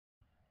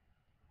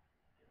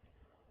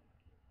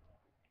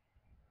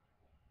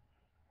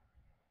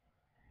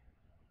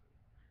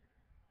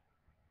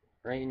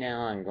Right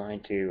now I'm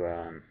going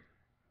to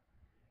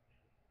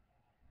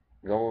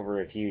go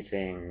over a few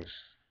things,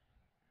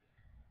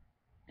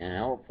 and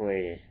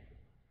hopefully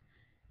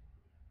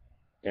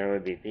there will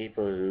be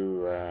people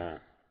who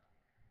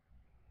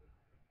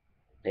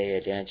pay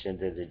attention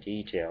to the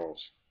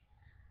details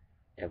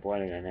of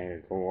what I'm going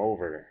to go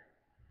over,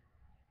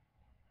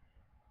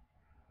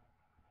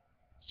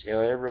 so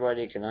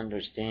everybody can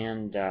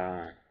understand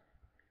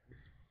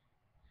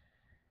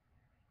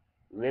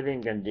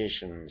living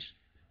conditions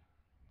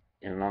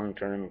in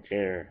long-term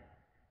care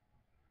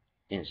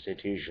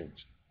institutions.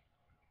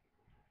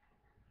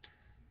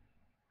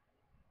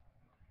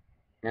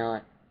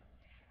 Now,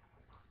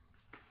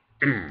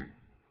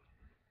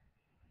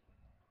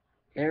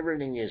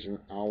 everything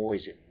isn't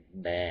always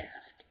bad.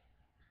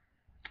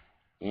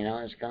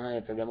 It's kind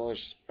of, for the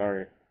most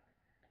part,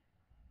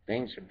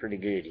 things are pretty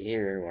good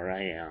here where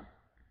I am.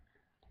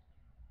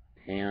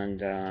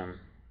 And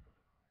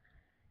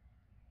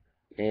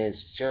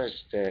it's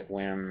just that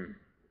when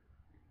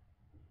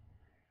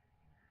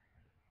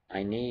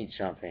I need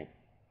something,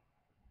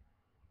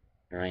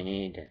 or I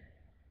need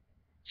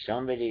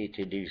somebody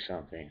to do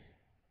something,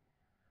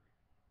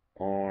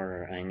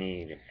 or I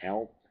need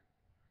help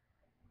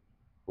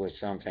with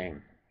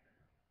something,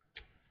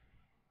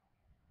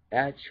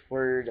 that's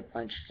where the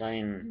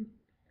punchline,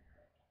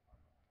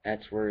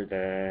 that's where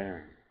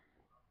the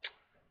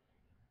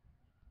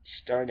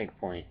starting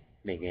point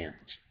begins.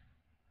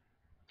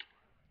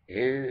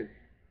 Who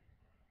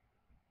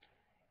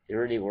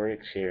really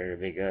works here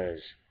because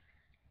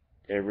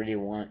they really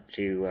want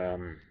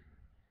to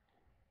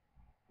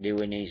do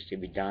what needs to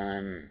be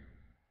done,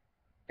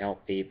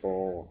 help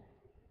people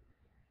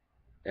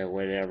at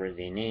whatever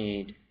they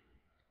need,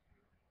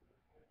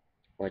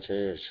 which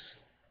is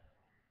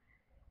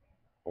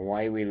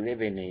why we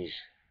live in these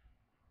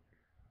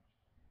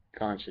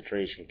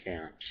concentration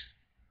camps.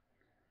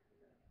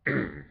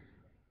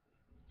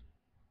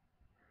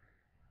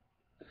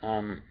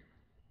 um,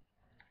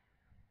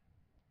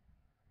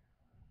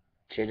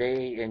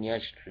 Today and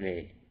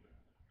yesterday,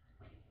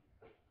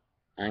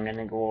 I'm going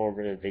to go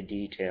over the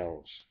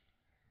details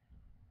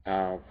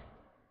of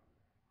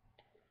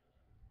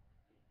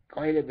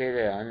quite a bit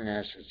of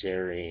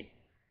unnecessary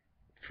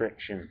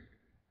friction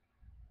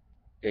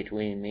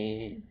between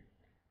me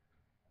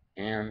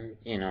and,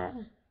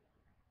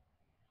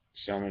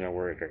 some of the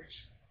workers.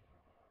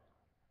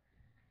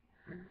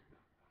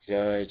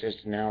 So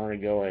just an hour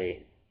ago,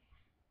 I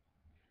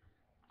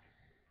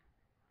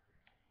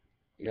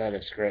got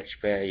a scratch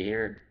pad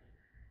here.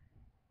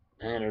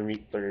 I'm going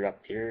to put it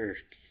up here.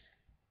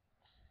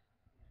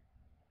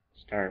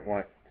 Start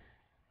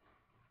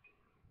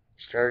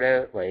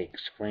out by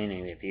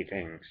explaining a few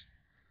things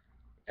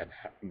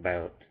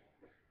about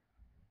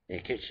the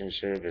kitchen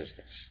services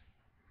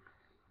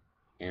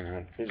in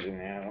a prison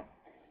now.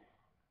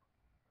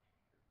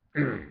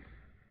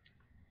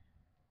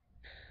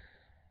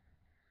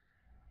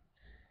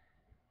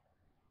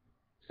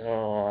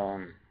 So,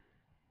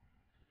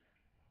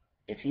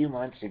 a few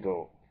months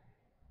ago,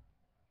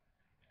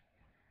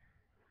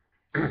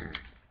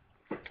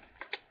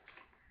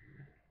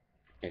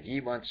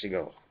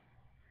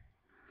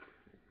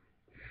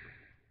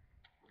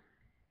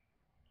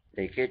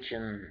 the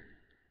kitchen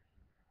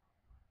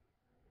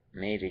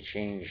made a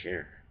change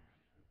here.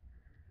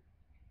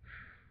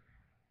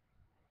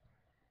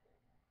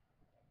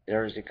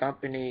 There was a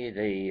company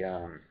they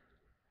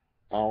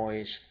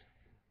always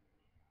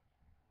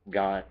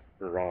got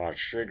raw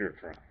sugar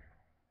from.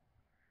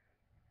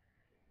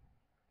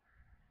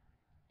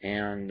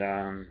 And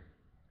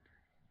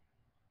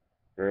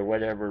for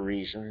whatever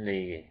reason,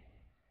 they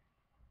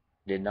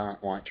did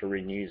not want to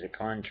renew the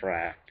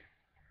contract.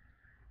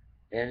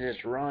 And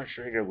this raw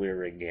sugar we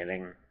were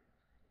getting,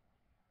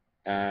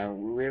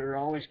 we were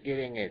always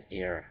getting it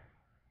here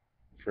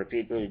for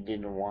people who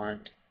didn't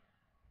want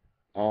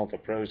all the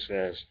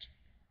processed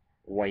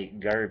white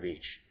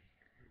garbage,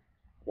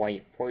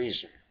 white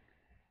poison,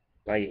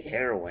 like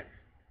heroin,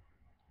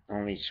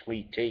 only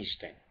sweet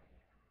tasting.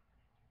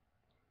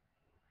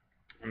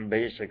 And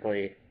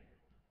basically,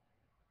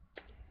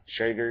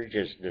 sugar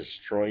just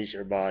destroys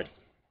your body.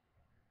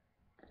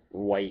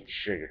 White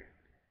sugar,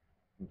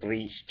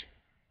 bleached,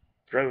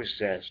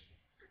 processed,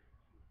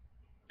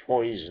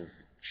 poison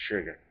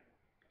sugar.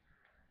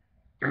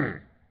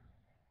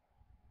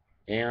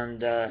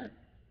 And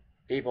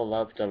people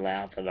love to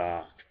laugh it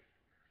off.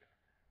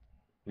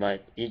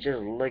 But you just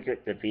look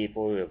at the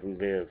people who have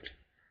lived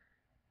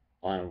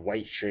on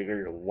white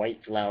sugar,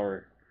 white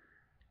flour,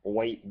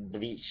 white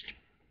bleached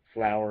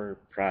flour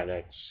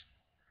products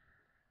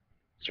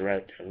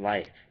throughout their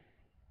life.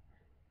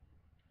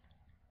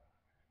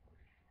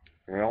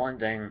 For one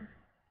thing,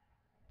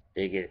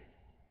 they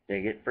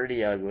get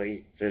pretty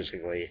ugly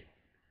physically.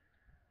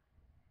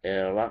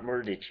 They're a lot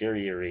more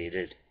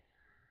deteriorated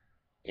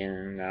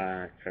in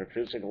their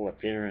physical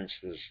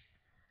appearances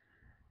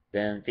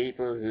than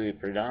people who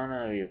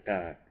predominantly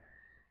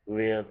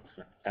live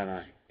on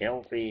a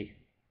healthy,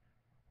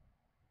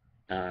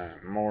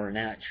 more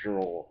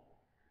natural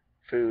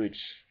foods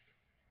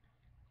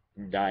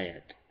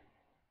diet.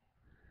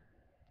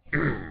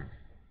 And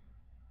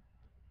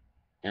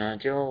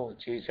until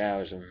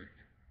 2000,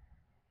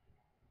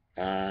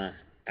 I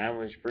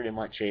was pretty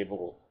much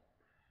able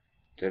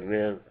to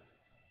live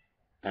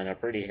on a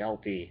pretty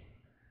healthy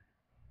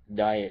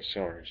diet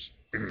source.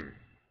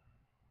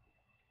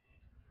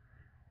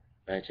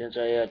 But since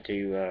I had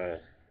to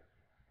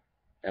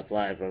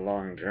apply for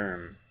long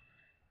term,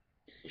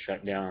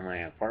 shut down my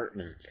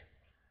apartment,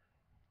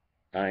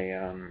 I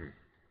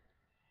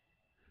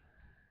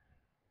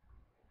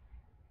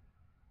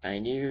I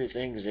knew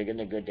things are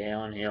gonna go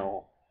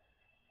downhill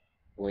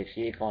with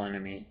the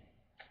economy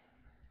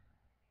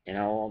and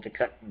all the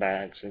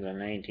cutbacks of the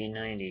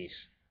 1990s.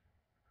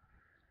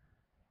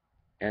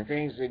 And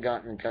things had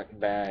gotten cut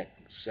back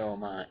so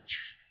much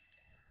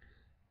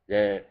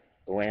that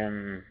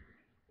when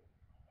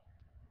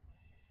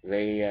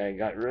they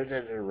got rid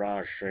of the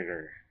raw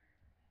sugar,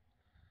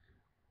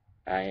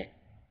 I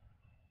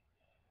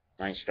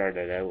I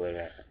started out with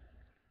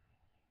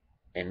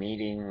a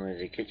meeting with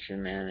the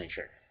kitchen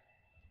manager,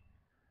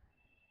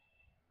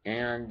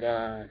 and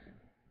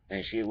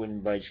she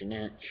wouldn't budge an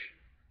inch.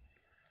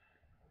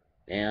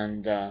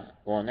 And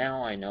well,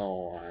 now I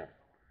know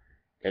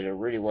that it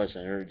really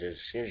wasn't her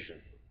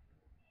decision,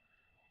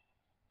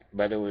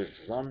 but it was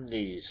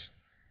somebody's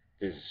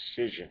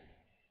decision.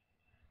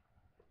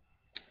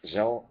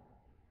 So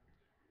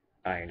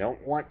I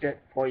don't want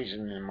that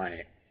poison in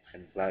my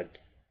blood,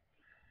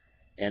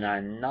 and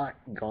I'm not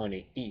going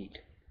to eat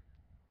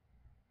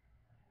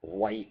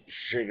white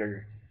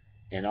sugar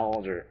and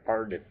all their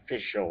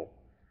artificial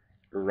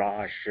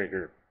raw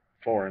sugar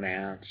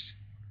formats.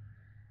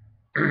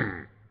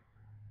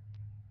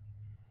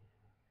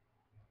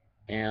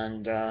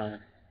 And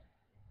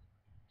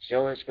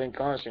so it's been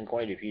causing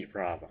quite a few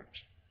problems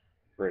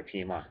for a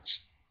few months.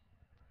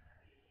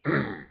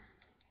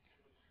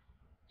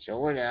 So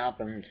what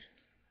happened?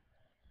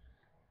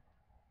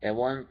 At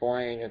one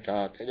point, I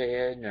talked to the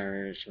head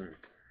nurse, and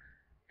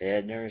the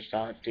head nurse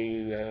talked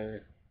to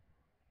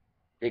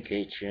the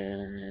kitchen,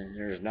 and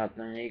there's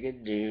nothing they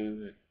could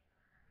do,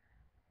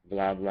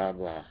 blah, blah,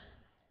 blah.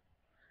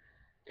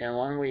 And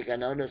one week I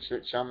noticed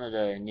that some of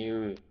the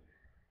new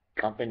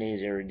companies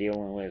they were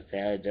dealing with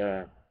had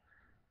a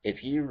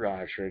few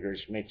raw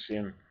sugars mixed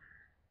in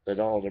with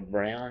all the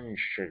brown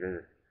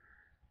sugar,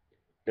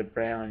 the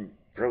brown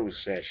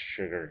processed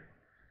sugar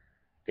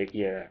that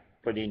you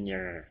put in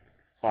your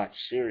hot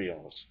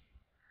cereals.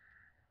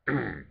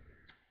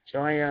 So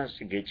I asked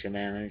the kitchen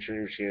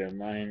manager if she would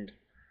mind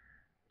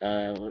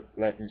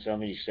letting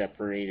somebody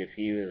separate a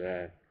few of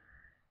the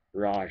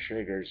raw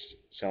sugars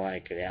so I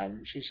could have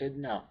them. She said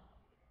no.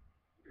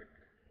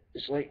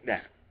 Just like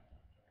that.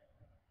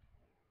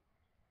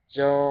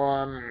 So,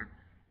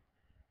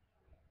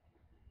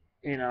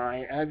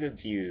 I had a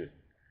few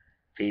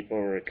people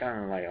who were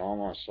kind of like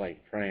almost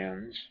like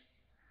friends.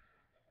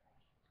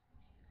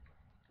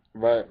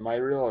 But my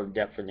real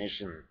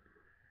definition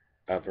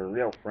of a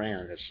real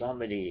friend is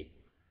somebody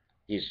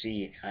you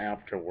see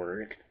after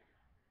work,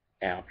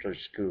 after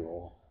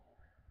school,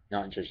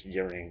 not just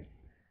during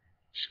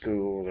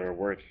school or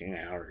working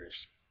hours.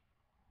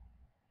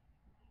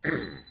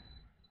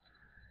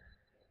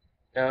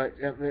 But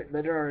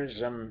there are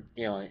some,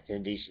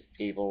 indecent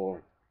people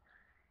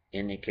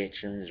in the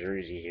kitchens or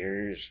the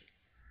years.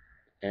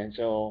 And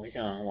so,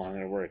 one of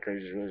the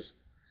workers was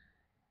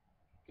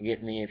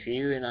getting me a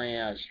few, and I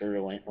asked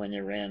her when they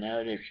ran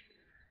out if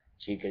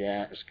she could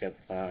ask if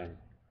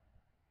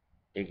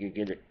they could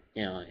get it,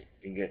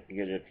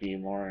 get a few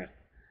more.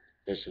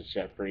 This would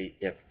separate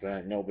if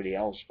nobody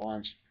else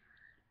wants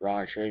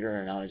raw sugar,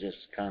 and I'll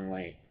just kind of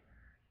like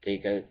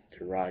take out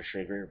the raw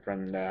sugar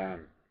from the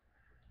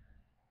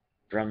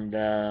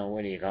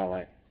what do you call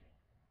it,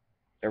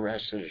 the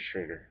rest of the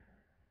sugar.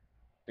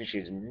 And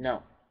she said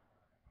no.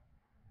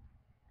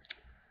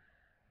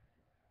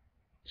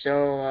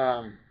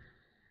 So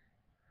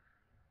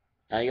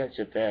I got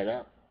so fed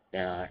up.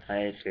 I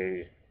had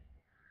to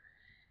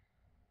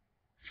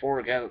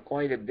fork out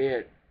quite a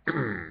bit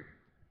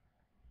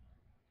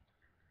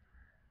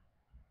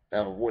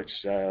of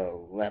what's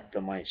left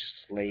of my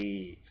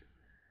slave,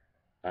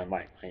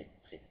 my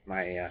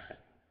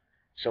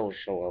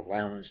social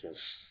allowances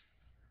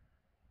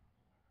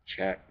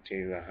check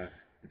to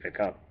pick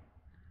up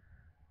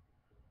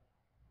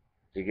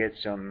to get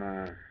some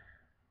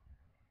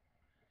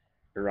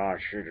raw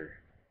sugar.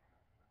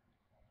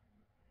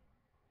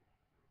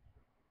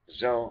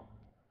 So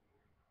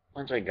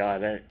once I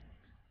got it,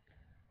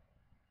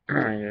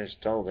 I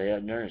just told the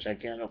head nurse I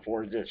can't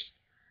afford this.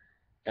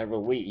 Every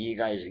week you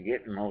guys are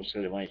getting most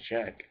of my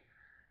check,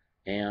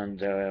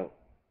 and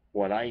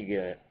what I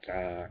get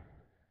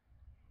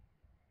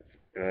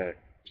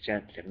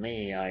sent to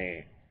me,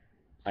 I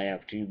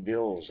have two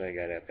bills I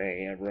gotta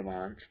pay every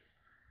month,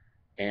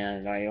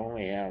 and I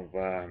only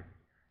have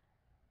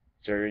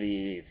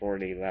 30,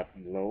 40 left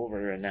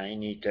over, and I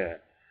need to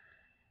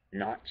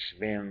not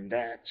spend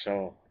that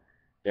so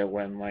that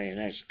when my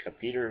next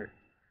computer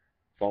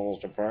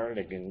falls apart,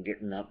 I can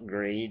get an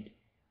upgrade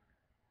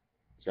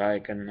so I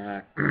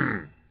can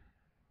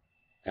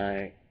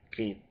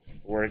keep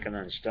working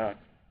on stuff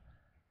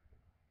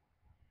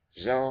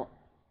So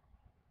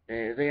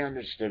they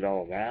understood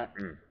all that,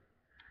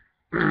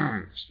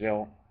 and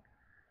still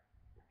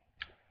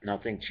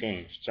nothing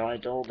changed. So I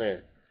told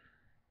the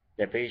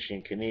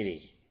patient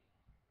committee,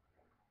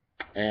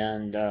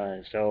 and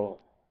so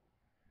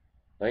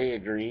they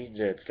agreed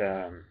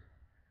that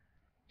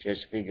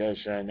just because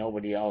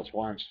nobody else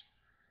wants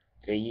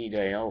to eat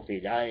a healthy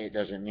diet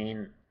doesn't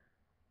mean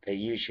that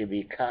you should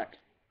be cut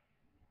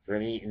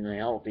from eating the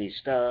healthy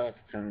stuff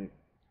and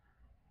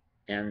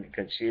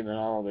consuming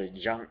all the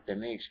junk that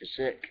makes you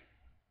sick.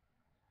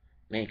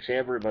 Makes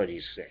everybody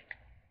sick.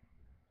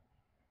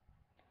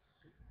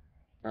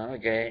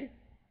 Okay,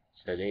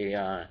 so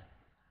the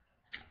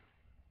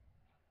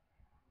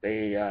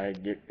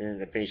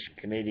patient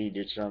committee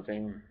did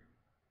something,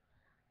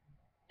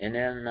 and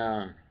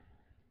then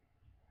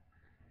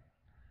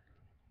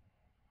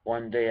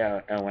one day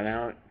I went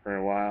out for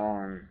a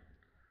while, and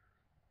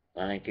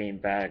when I came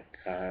back,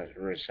 the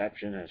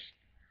receptionist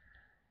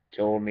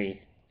told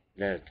me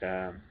that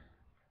the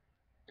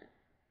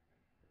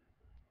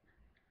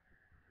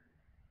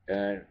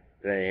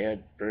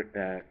head,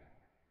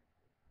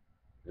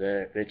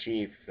 the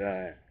chief,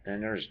 the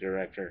nurse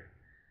director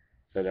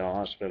for the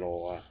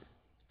hospital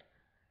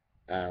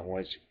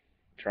was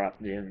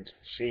dropped in to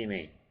see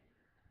me,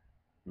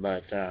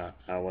 but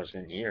I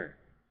wasn't here.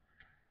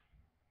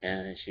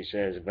 And she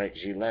says, but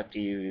she left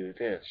you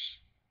this.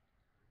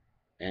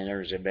 And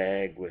there's a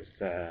bag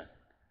with a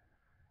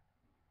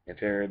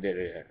fair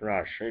bit of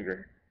raw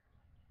sugar.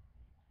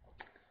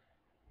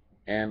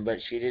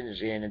 But she didn't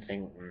say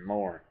anything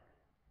more,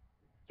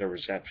 the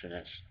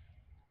receptionist.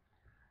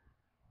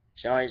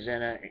 So I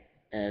sent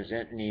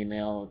an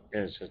email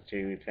as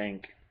to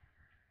thank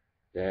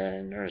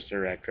the nurse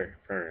director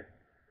for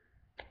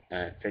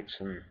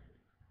fixing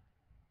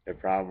the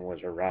problem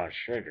with the raw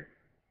sugar.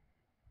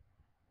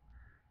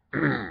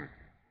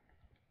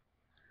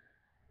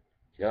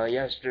 So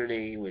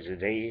yesterday was the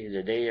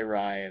day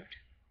arrived,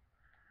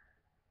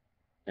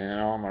 and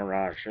all my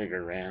raw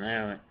sugar ran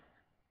out.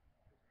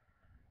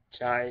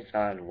 So I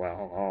thought,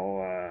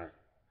 well,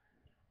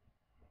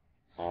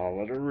 I'll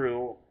let a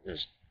rule.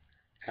 Just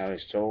I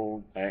was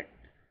told by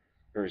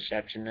the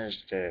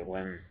receptionist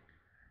when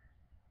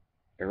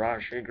the raw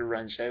sugar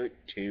runs out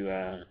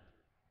to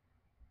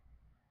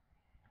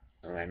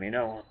let me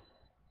know.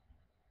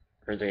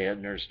 Or the head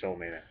nurse told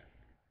me that.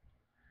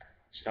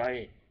 So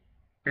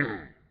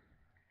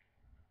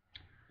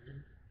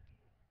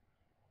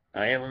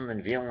I haven't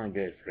been feeling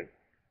good for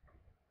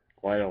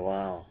quite a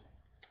while.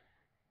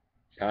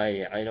 So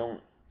I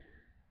don't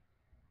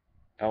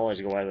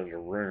always go out of the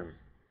room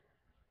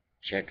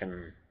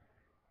checking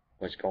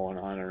what's going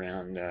on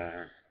around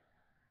the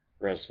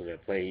rest of the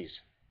place.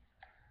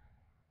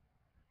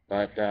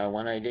 But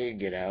when I did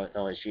get out,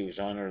 she was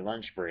on her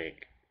lunch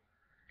break.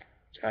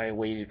 So I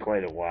waited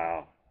quite a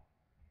while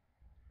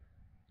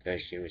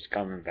because she was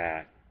coming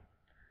back.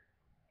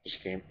 She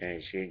came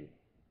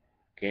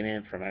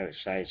in from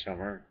outside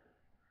somewhere.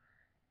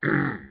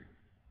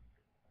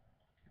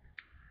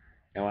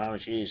 And while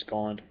she was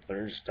going to put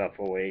her stuff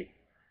away,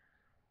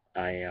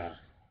 I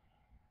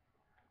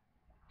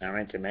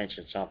meant to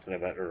mention something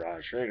about the raw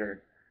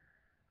sugar.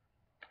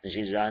 And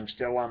she said, I'm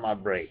still on my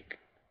break.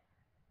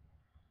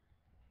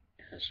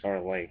 And sort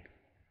of like,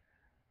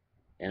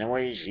 and the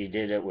way she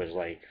did it was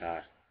like,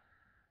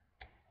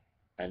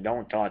 and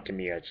don't talk to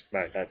me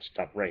about that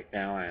stuff right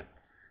now. And,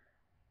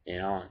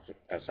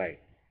 it's like,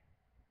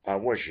 I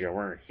wish you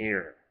weren't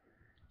here.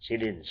 She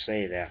didn't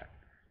say that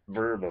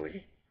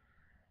verbally,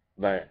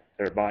 but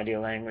her body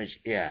language,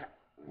 yeah.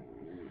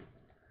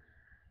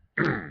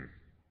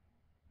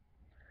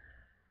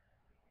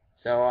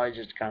 So I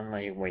just kind of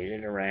like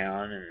waited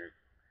around, and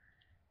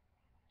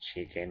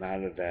she came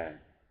out of the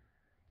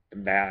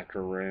back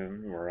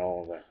room where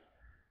all the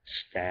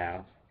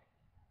staff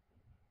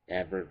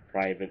have her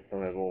private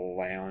little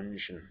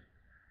lounge and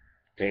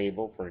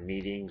table for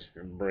meetings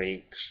and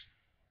breaks.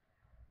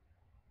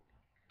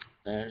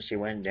 And she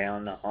went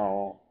down the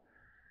hall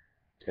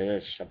to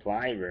the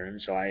supply room,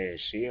 so I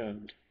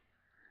assumed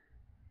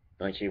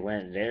when she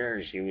went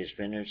there she was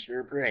finished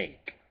her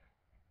break.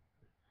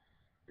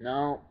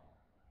 No.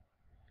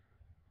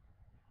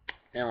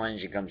 And when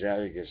she comes out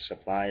of the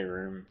supply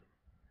room,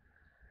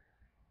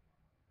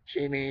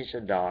 she meets a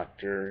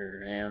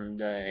doctor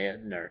and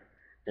head nurse,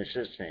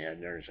 assistant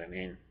head nurse,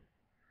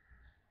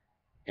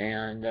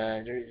 and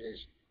they're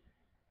just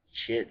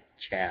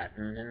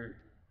chit-chatting and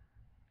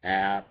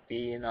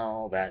happy and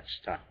all that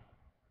stuff.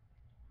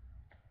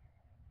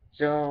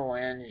 So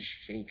when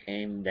she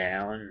came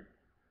down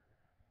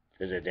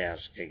to the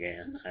desk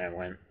again, I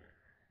went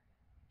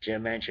to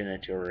mention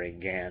it to her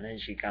again, and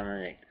she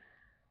kind of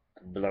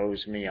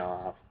blows me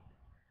off.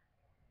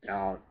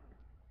 I'll,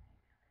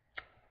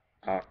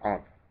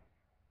 I'll,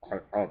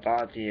 I'll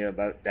talk to you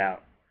about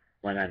that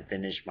when I'm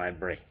finished my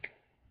break.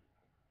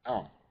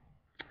 Oh.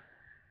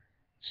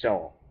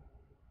 So,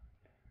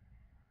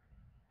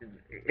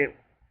 it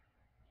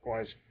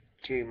was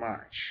too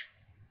much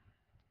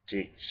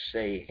to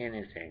say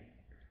anything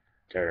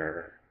to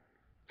her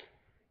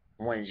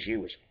when she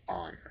was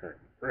on her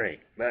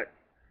break. But,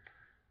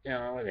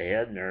 with the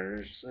head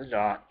nurse, the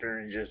doctor,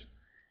 and just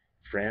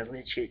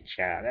friendly chit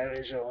chat, I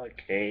was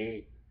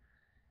okay,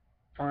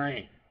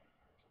 fine.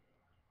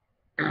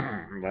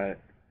 But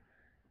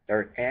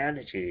their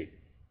attitude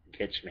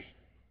gets me.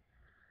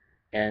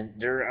 And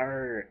there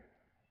are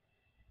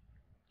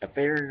a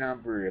fair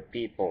number of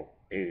people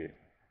who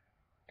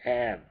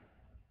have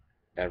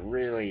a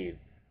really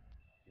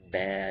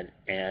bad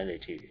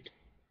attitude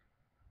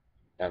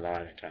a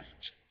lot of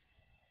times.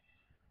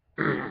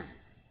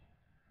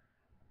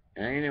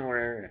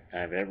 Anywhere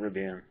I've ever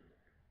been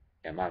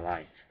in my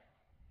life,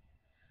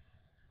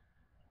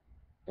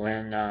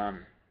 when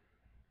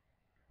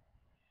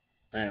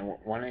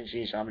when I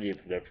see somebody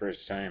for the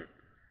first time,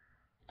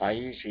 I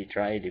usually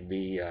try to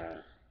be,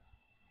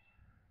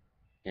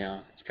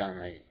 it's kind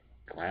of like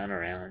clown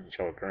around,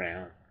 joke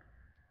around.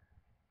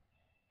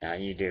 How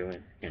you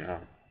doing?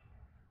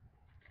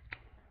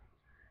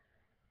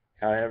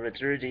 However,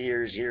 through the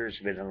years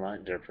been a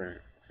lot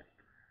different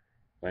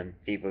when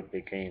people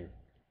became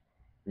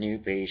new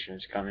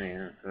patients coming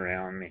in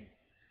around me,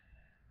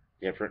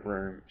 different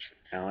rooms.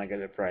 Now I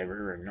got a private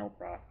room, no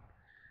problem.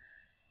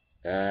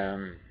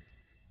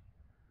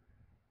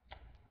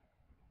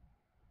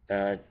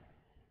 Uh,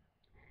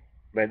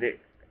 but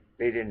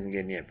they didn't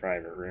give me a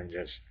private room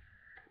just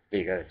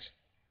because,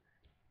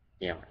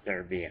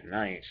 they're being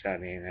nice. I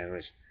mean, it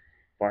was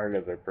part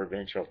of a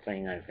provincial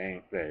thing, I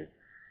think, that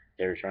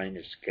they were trying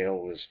to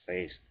scale the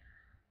space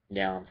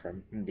down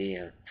from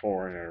being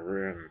 4 in a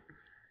room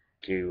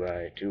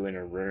to 2 in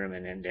a room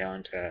and then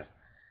down to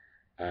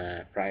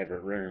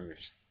private rooms.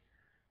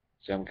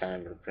 Some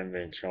kind of a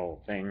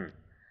provincial thing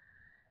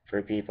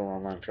for people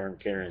in long-term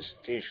care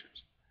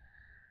institutions.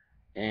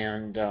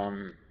 And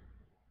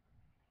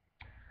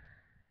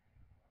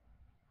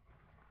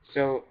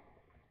so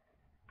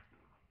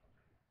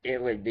it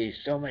would be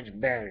so much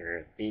better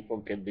if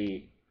people could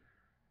be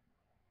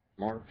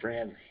more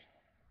friendly.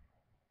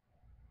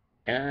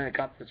 And a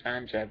couple of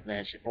times I've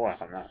mentioned, well,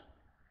 not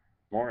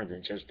more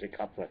than just a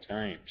couple of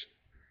times,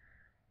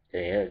 the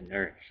head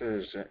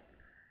nurses,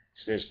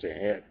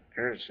 assistant head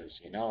nurses,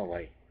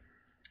 like,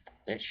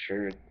 it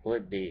sure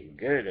would be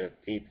good if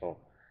people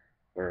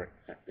were,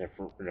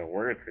 the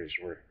workers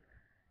were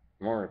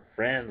more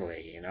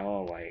friendly,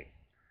 like,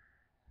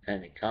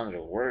 and they come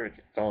to work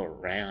and go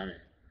around.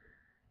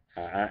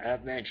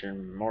 I've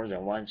mentioned more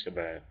than once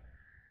about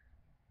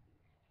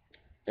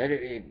that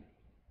it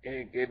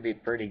could be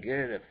pretty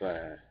good if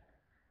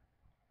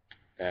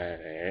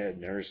head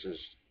nurses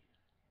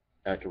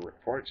at the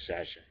report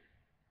session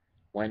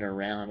went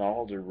around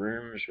all the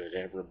rooms with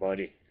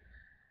everybody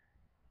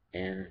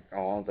and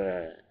all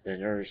the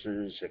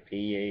nurses, the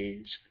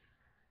PAs,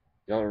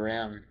 go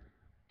around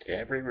to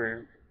every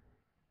room,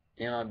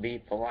 be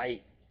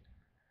polite.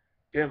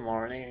 Good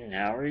morning,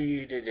 how are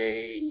you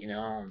today?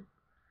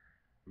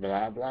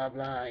 Blah, blah,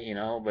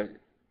 blah, but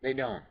they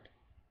don't.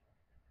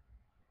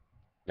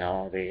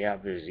 No, they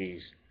have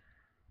these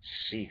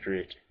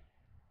secret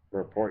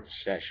report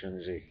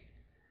sessions they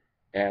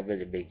have at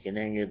the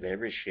beginning of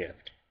every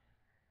shift.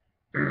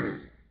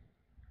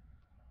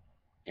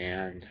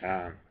 And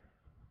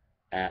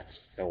that's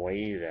the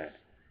way the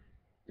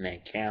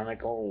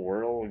mechanical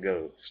world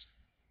goes.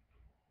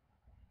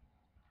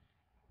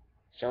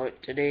 So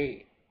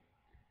today,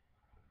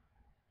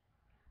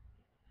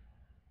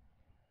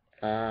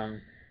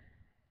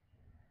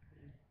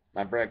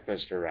 my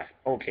breakfast arrived.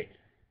 Okay,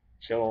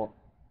 so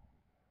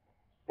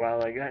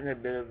while I got in a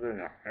bit of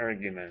an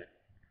argument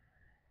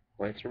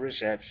with the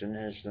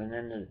receptionist and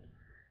then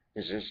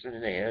the assistant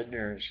and the head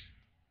nurse,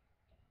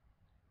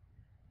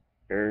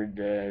 heard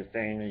the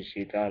thing and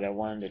she thought I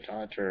wanted to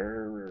talk to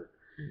her. Or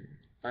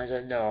I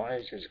said, no,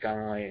 it's just kind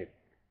of like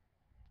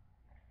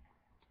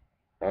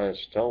I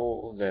was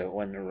told that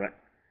when the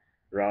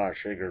raw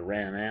sugar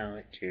ran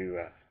out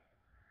to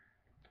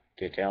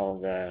tell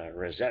the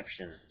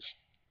receptionist,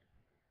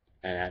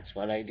 and that's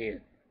what I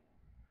did.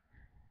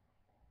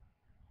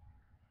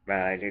 But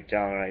I did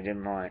tell her I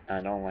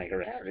don't like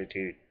her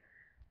attitude,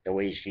 the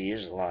way she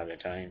is a lot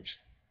of times.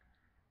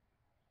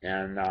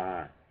 And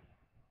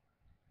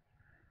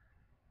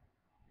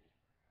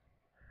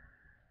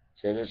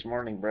so this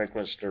morning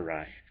breakfast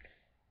arrived,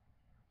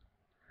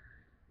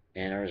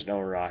 and there was no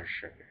raw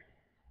sugar.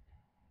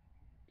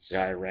 So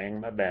I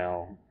rang my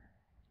bell.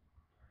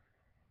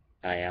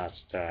 I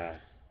asked the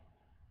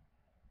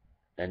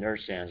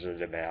nurse answered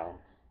the bell.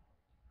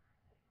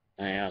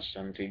 I asked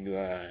them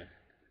to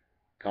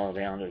call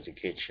down to the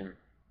kitchen,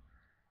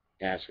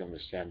 ask them to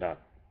send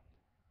up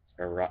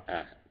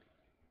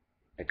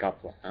a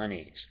couple of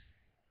honeys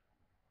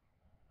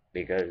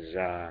because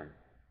there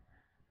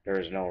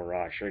was no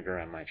raw sugar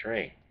on my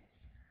tray.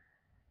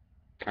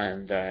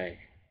 And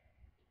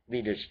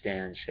he just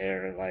stands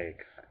there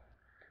like,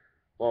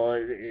 well,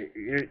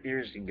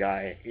 here's the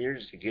guy,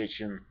 here's the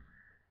kitchen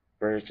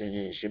person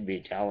you should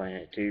be telling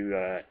it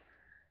to.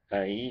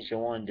 He's the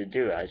one to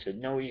do it. I said,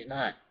 no, he's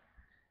not.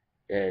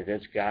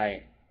 This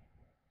guy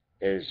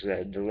is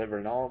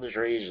delivering all the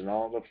trays and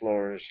all the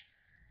floors,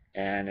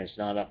 and it's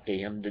not up to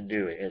him to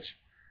do it.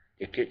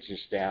 the kitchen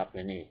staff,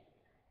 and he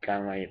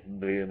kind of like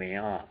blew me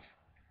off.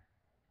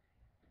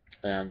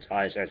 And so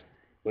I said,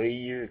 will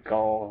you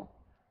call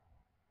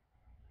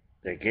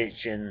the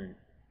kitchen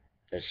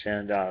to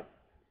send up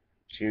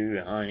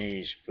 2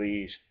 honeys,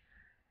 please?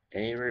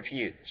 And he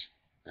refused.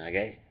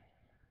 Okay?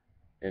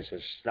 It's a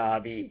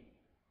snobby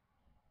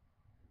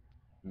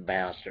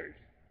bastard.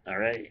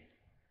 Alright?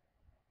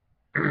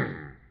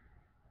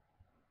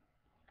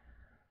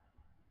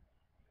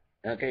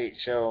 Okay,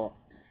 so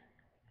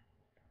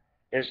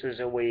this is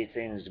the way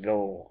things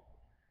go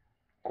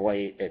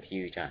quite a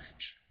few times.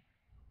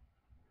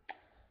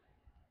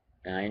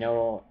 And I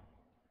know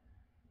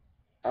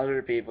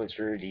other people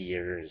through the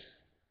years,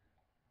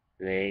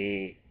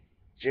 they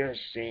just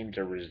seem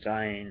to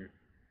resign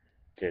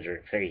to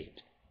their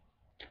fate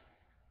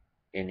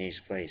in these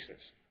places.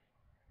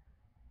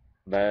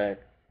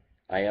 But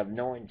I have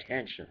no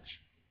intentions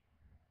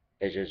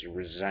of just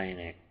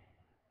resigning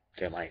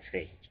to my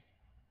fate.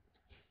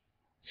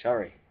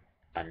 Sorry,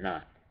 I'm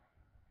not.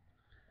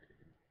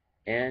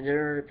 And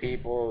there are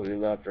people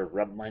who love to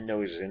rub my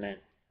nose in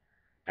it.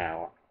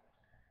 Now,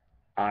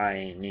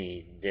 I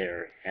need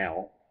their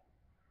help,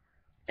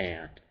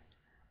 and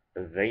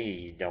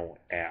they don't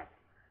have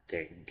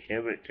to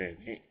give it to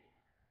me,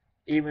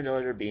 even though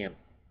they're being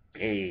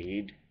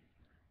paid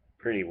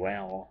pretty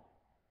well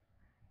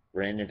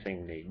for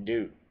anything they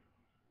do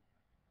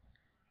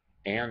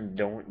and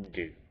don't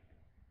do.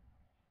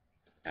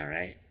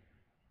 Alright?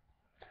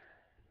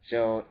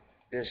 So,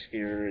 this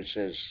here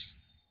says,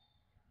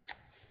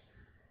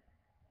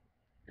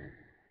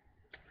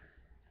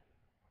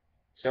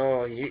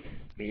 so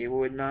he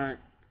would not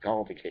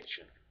call the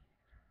kitchen.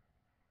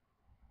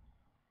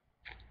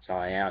 So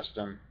I asked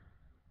him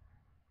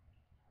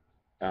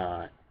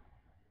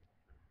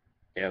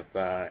if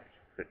the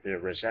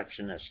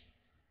receptionist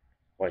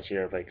was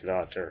here if I could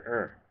talk to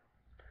her.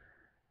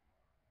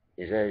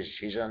 He says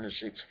she's on the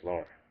 6th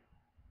floor.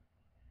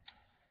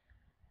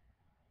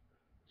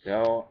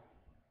 So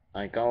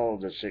I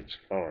called the 6th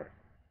floor.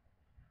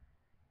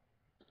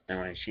 And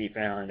when she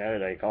found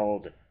out I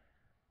called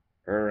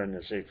her on the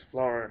 6th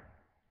floor,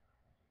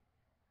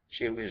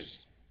 she was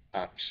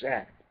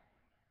upset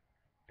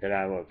that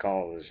I would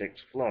call the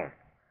 6th floor.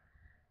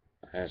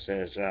 I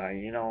says, I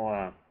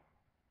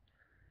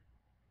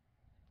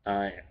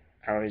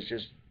was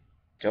just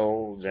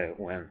told that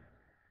when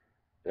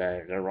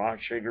the raw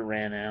sugar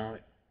ran out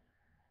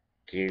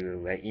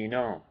to let you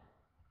know.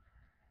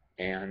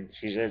 And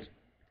she says,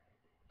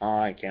 oh,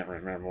 I can't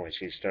remember what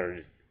she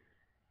started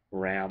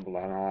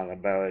rambling on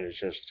about. It's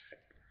just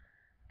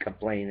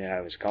complaining that I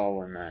was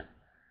calling the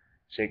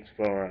 6th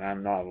floor and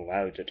I'm not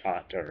allowed to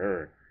talk to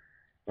her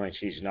when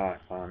she's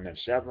not on the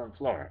 7th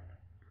floor.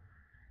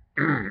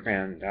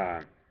 And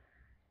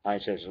I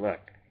says,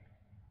 look,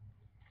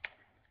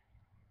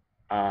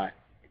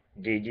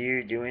 did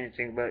you do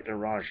anything about the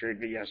raw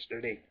sugar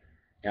yesterday?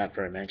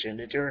 After I mentioned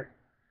it to her,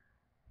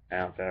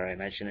 after I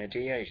mentioned it to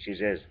you, she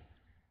says,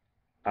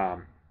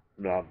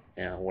 blah,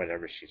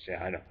 whatever she said,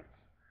 I don't know.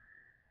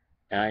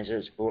 And I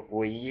says,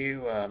 will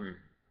you,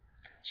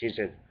 she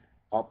said,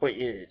 I'll put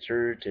you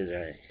through to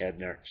the head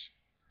nurse.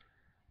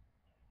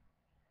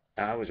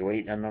 I was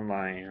waiting on the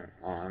line,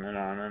 on and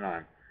on and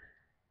on.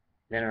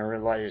 Then I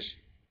realized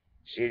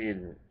she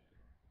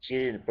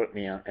didn't put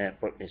me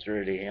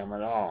through to him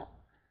at all.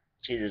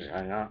 She just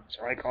hung up,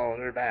 so I called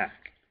her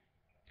back.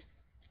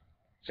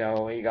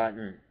 So we got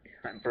in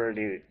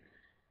pretty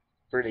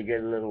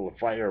good little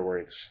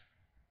fireworks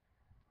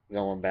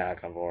going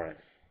back and forth.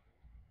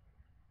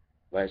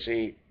 But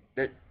see,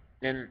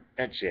 then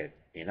that's it,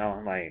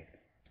 like,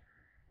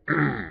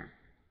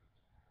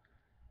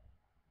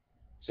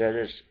 so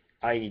this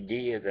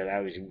idea that I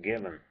was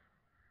given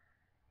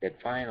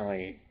that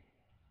finally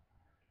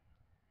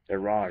the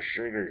raw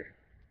sugar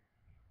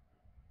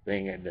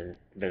thing had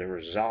been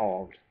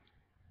resolved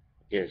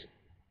is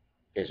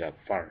a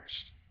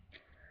farce.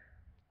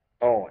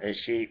 Oh,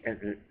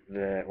 and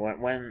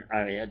when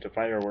I had the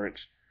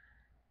fireworks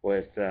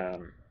with a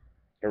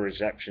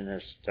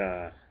receptionist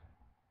the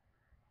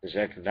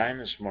second time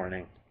this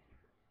morning,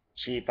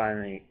 she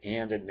finally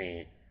handed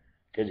me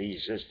to the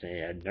assistant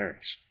head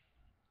nurse.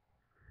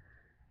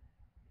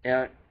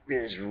 And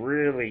it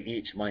really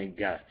eats my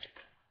gut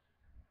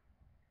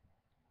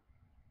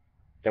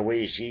the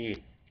way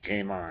she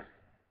came on.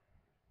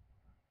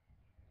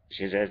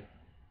 She said,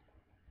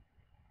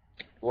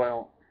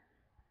 well,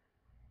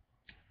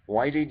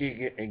 why did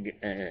you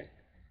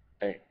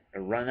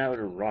run out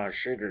of raw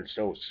sugar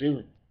so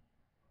soon?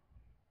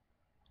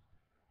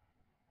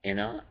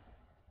 And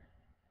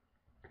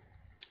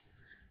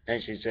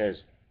she says,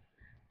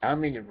 how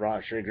many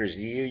raw sugars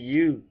do you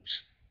use?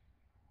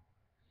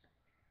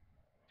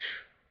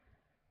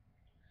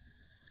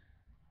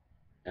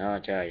 And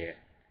I'll tell you,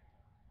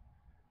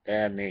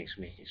 that makes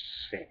me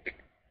sick.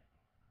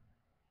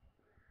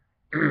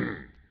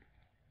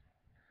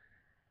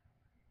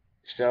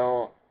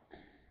 So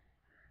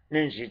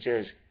then she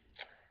says,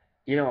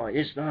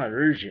 it's not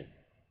urgent.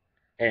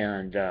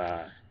 And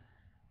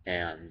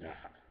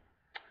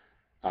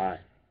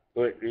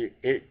But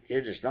it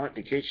is not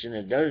the kitchen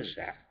that does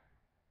that.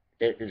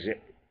 It is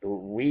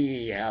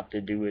we have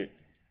to do it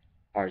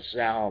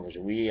ourselves.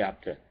 We have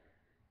to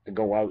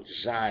go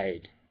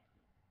outside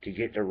to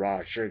get the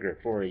raw sugar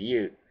for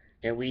you.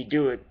 And we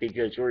do it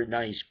because we're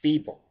nice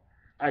people.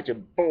 I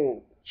said,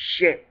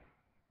 bullshit.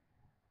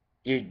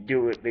 You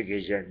do it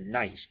because you're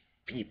nice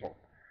people.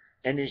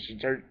 And then she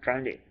started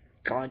trying to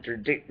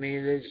contradict me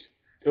this.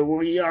 So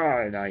we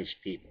are nice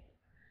people.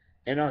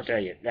 And I'll tell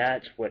you,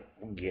 that's what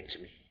gets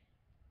me.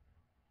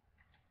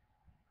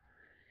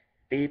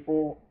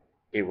 People,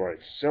 they were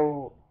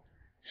so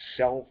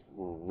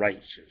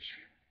self-righteous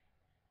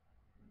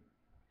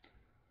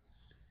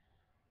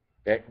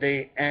that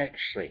they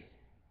actually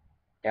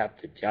have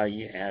to tell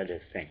you how to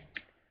think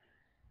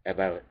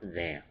about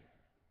them.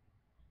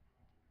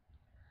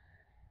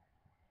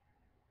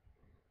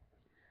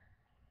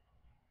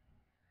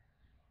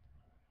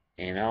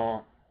 You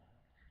know?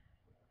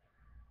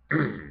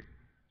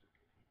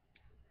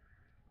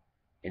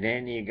 And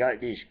then you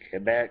got these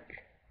Quebec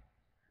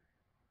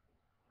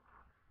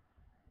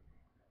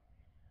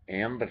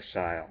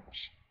imbeciles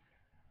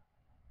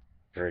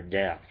for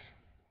death.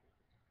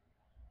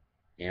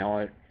 You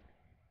know,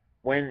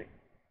 when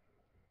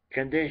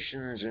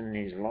conditions in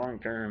these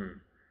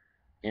long-term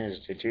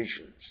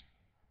institutions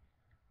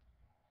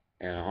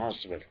and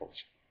hospitals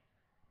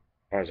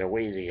are the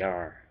way they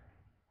are,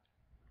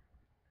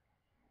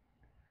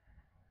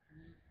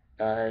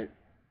 a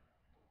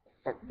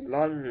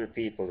lot of the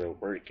people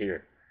that work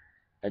here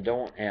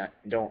don't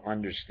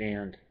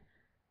understand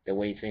the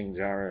way things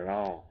are at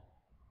all.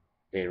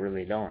 They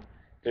really don't.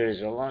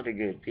 There's a lot of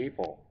good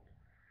people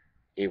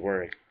that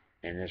work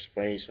in this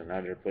place and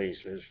other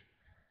places,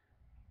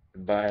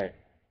 but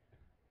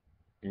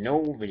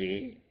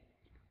nobody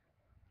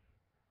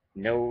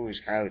knows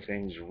how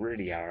things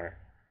really are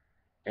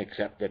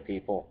except the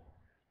people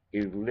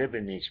who live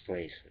in these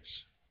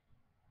places.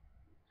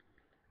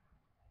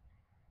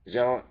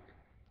 So,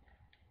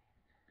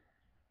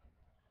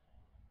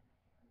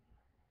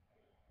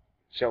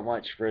 so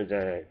much for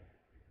the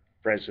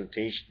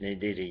presentation they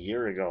did a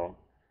year ago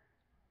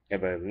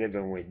about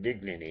living with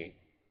dignity.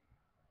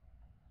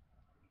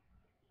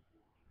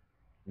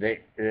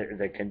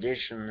 The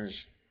conditions,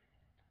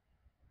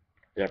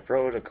 the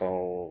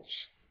protocols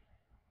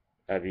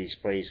of these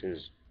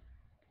places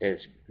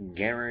is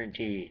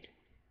guaranteed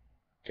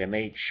to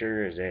make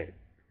sure that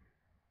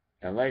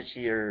unless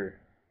you're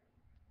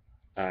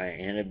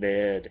in a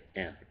bed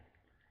and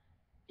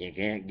you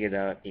can't get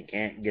up, you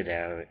can't get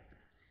out,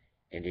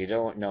 and you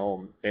don't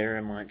know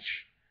very much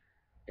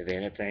of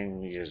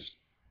anything, you just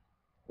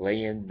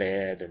lay in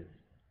bed and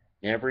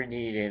never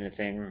need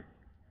anything,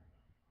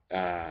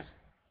 uh,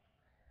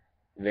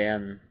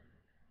 then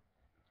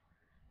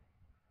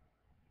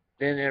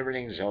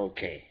everything's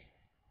okay.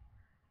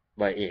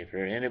 But if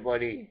you're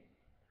anybody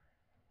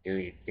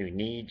who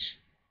needs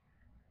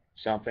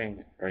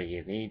something or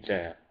you need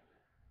to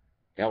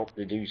help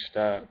to do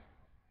stuff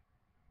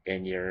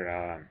and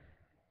you're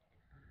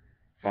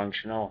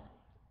functional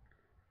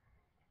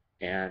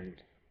and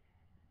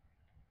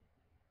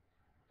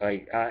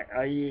like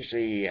I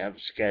usually have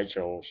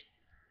schedules.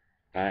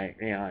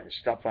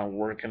 Stuff I'm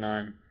working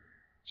on,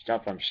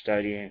 stuff I'm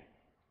studying,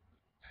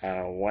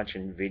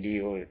 watching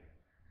video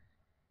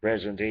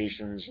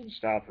presentations and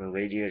stuff and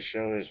radio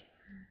shows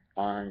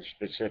on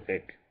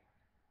specific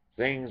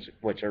things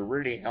which are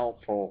really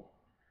helpful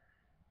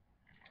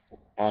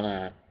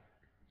on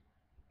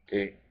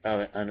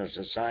on a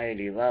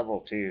society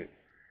level to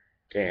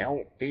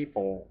help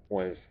people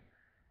with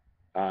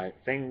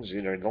things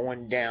that are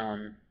going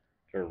down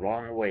the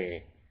wrong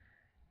way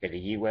in the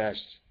U.S.,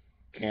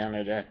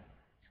 Canada,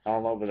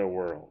 all over the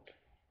world.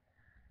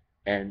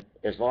 And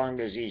as long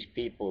as these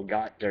people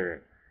got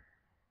their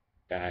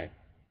uh,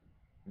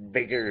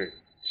 bigger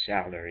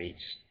salaries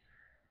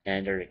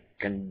and their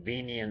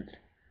convenient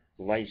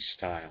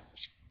lifestyles,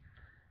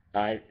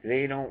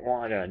 they don't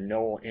want to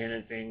know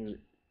anything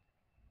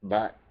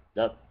but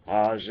the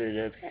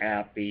positive,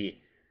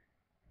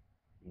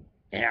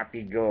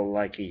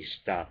 happy-go-lucky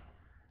stuff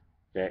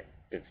that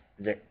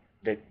that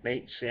that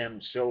makes them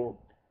so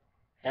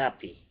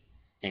happy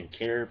and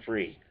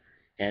carefree,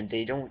 and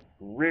they don't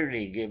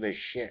really give a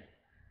shit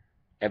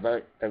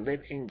about the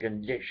living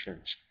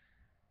conditions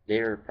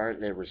they're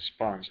partly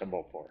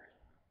responsible for.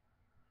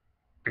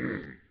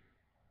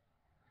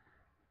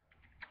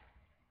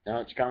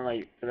 Now it's kind of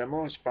like, for the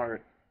most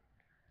part,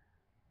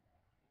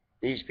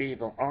 these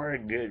people are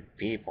good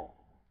people,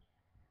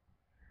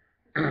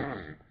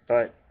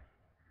 but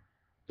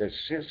the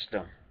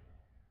system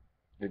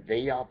that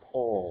they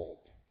uphold,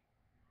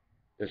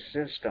 the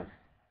system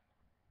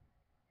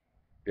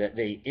that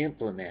they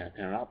implement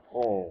and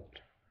uphold,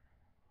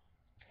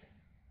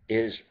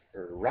 is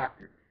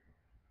rotten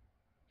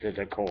to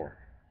the core.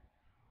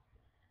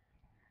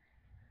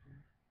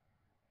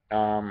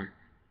 Um,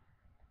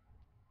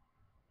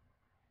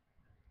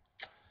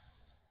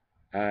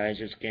 I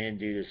just can't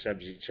do the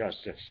subject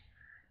justice.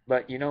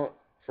 But you know,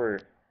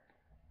 for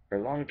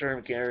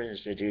long-term care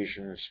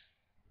institutions,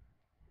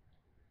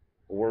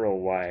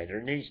 worldwide.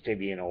 There needs to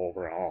be an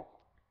overhaul.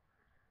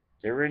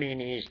 There really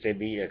needs to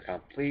be a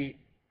complete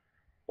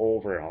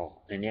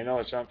overhaul. And you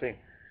know something?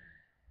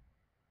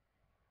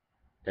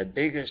 The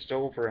biggest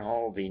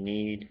overhaul they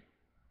need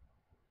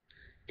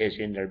is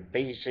in their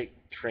basic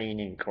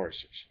training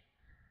courses.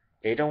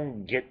 They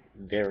don't get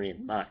very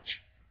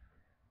much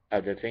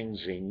of the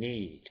things they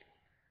need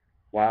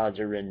while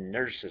they're in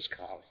nurses'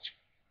 college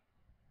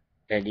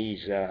and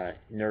these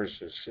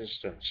nurse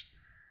assistants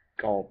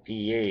called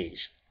PAs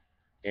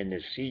in the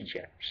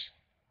CJEPs.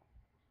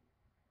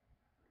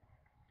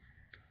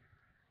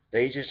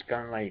 They just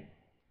kind of like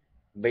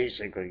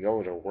basically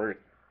go to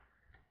work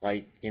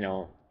like,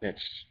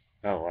 it's,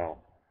 oh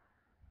well,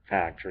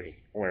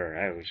 factory,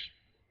 warehouse,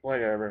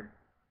 whatever.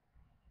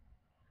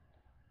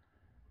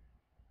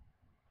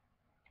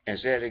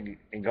 Instead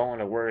of going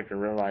to work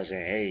and realizing,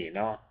 hey,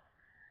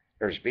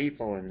 there's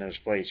people in this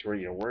place where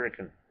you're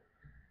working,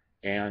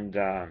 and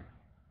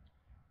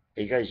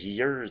because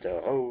you're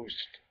the host,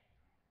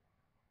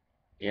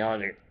 you ought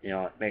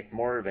to, make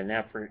more of an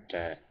effort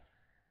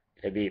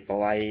to be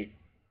polite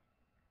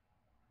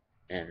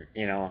and,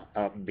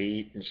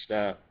 upbeat and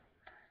stuff.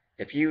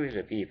 A few of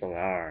the people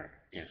are,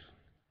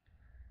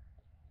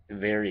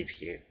 very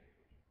few.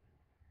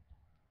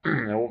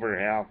 Over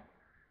half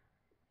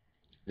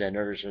the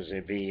nurses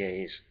and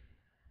VAs,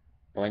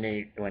 when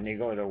they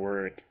go to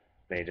work,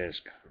 they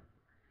just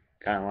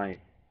kind of like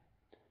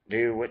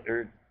do what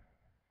they're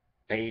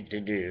paid to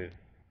do,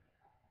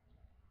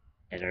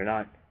 and they're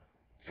not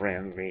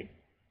friendly,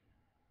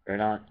 they're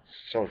not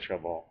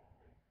sociable,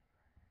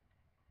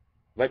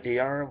 but they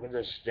are with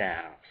the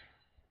staff.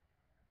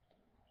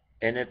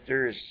 And if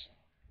there's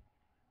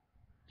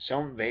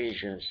some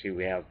patients who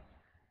have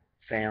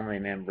family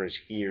members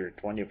here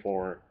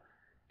 24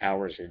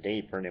 hours a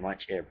day, pretty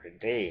much every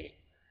day,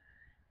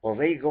 well,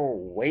 they go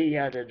way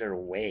out of their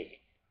way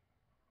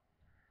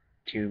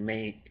to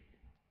make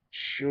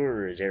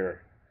sure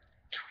they're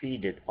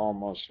treated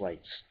almost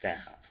like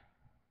staff.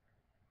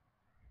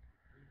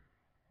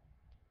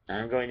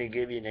 I'm going to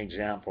give you an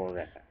example of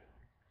that.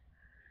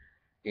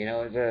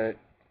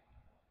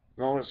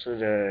 Most of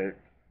the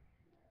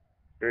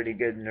pretty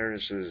good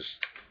nurses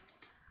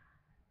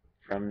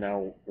from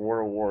the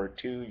World War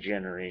II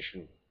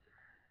generation,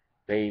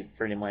 they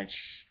pretty much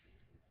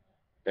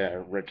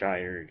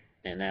retired,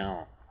 and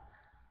now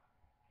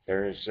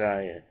there's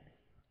the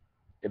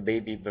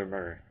baby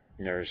boomer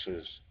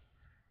nurses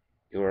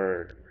who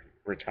are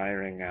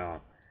retiring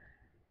now.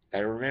 I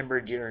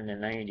remember during the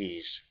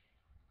 90s,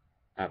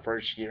 my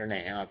first year and a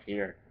half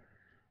here,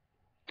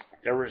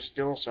 there were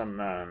still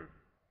some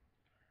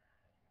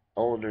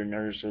older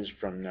nurses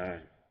from the,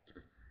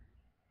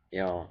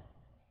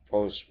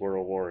 post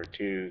World War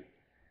II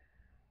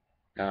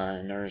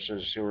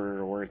nurses who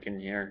were working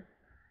here,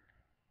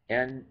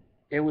 and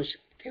it was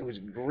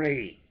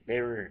great.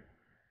 They were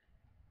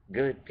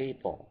good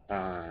people,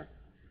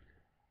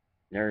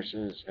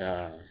 nurses.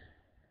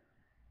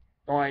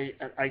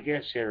 I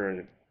guess they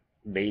were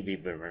baby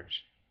boomers.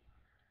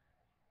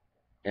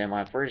 And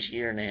my first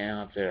year and a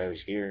half that I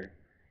was here,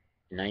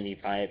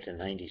 95 to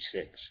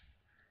 96,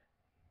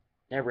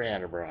 never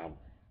had a problem.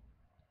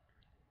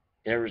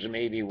 There was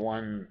maybe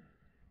one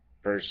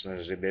person that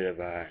was a bit of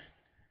a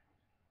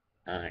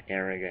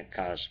arrogant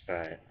cuss,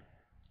 but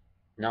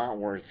not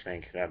worth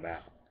thinking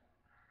about.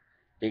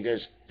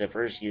 Because the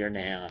first year and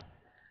a half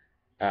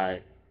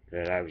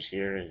that I was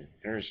here, and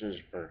nurses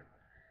were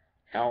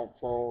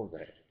helpful,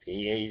 the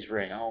PAs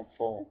were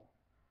helpful,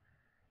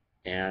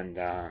 and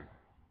that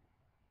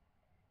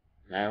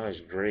was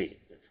great.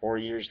 4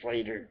 years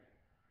later,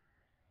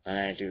 when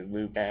I had to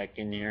move back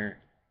in here,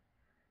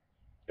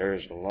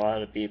 there's a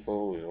lot of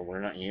people who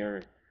were not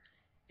here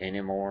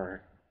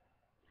anymore,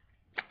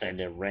 and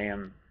they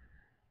ran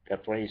the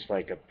place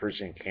like a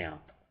prison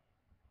camp.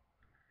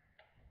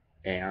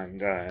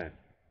 And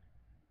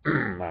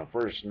my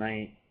first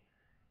night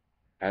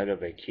out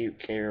of acute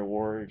care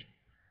ward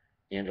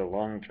into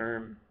long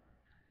term,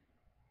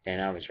 and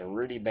I was in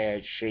really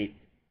bad shape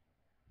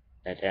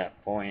at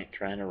that point,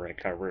 trying to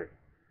recover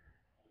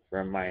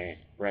from my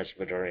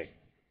respiratory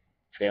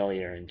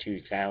failure in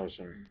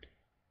 2000.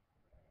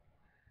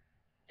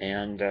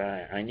 And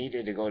I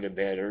needed to go to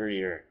bed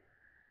earlier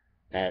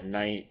that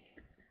night,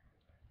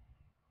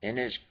 and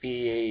this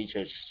PA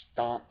just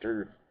stomped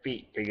her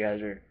feet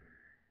together,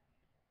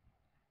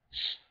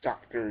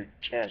 stuck her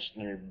chest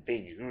and her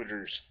big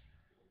hooters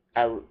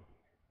out,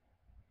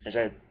 and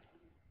said,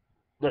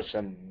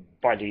 "Listen,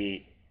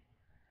 buddy,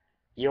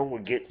 you'll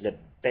get to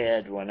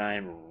bed when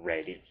I'm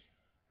ready,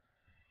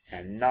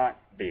 and not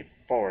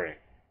before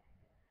it."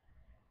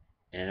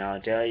 And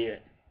I'll tell you,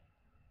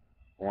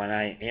 when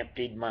I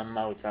emptied my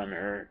mouth on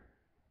her,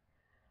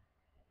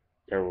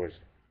 there was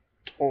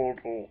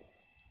total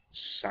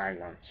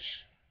silence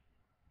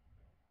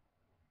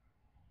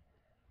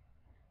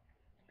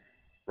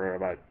for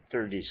about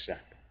 30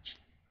 seconds.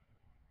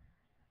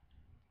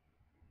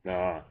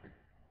 Uh,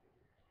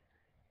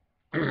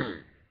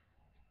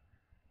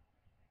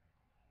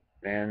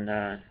 and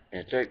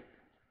it took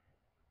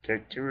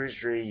 2 or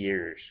 3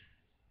 years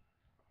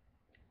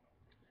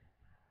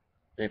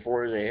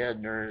before the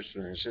head nurse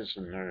and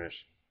assistant nurse,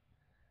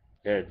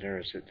 head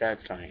nurse at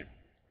that time,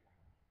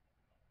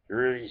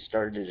 really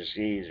started to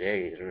see,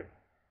 hey,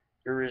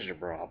 there is a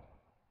problem.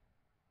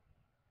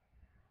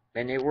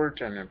 And they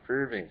worked on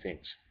improving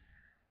things,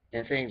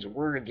 and things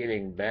were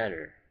getting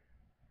better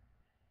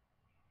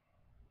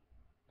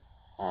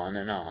on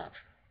and off.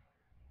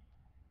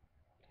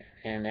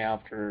 And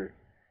after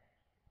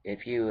a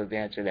few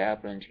events that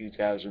happened in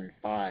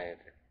 2005,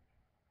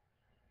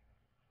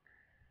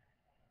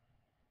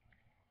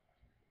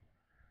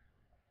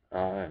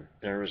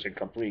 there was a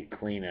complete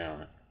clean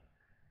out.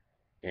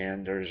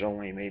 And there's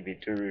only maybe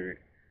two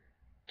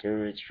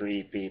or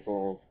three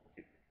people,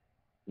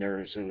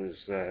 nurses,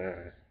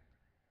 VAs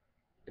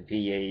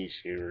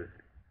who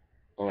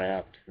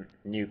left.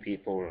 New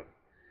people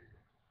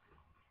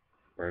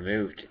were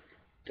moved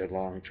to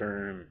long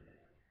term.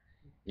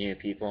 New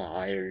people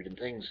hired, and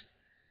things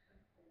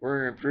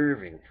were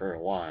improving for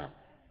a while.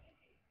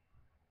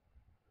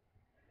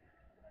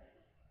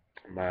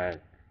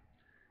 But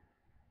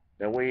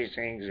the way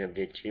things have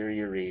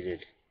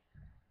deteriorated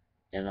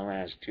in the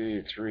last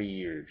 2 to 3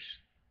 years,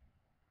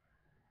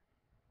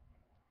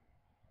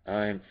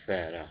 I'm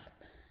fed up.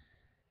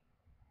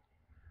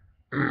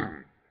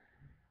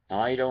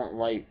 I don't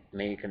like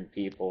making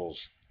people's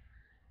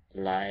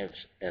lives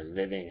a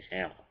living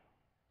hell.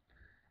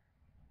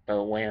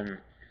 But when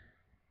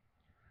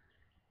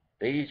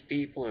these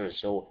people are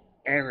so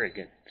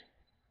arrogant,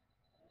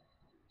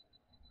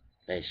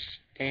 they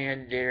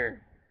stand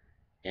there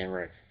and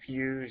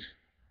refuse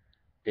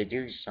to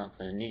do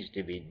something that needs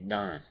to be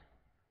done.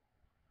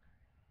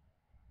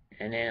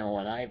 And then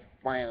when I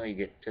finally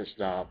get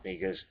pissed off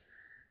because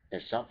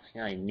it's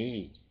something I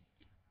need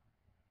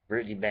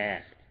really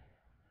bad,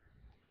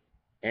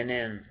 and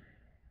then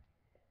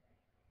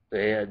the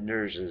head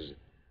nurses,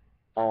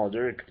 all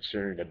they're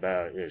concerned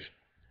about is,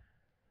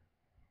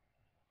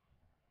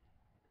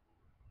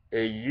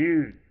 hey,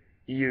 you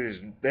use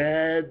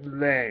bad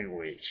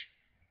language.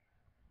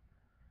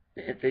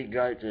 If they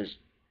got this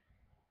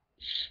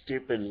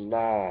stupid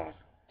law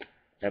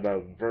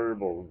about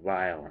verbal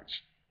violence.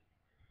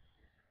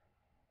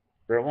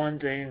 For one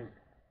thing,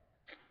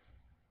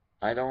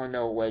 I don't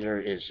know whether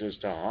it's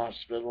just a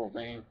hospital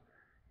thing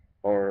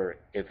or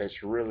if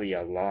it's really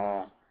a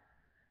law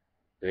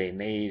they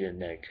made in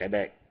the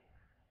Quebec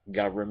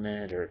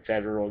government or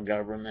federal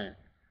government.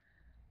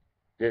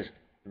 This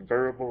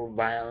verbal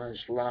violence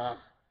law,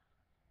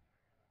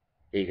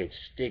 they could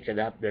stick it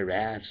up their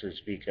asses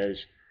because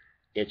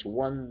it's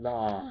one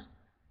law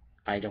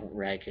I don't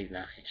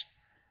recognize.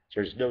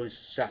 There's no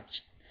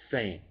such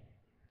thing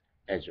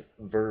as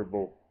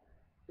verbal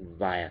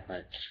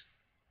violence.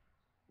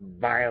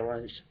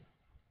 Violence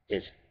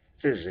is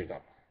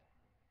physical.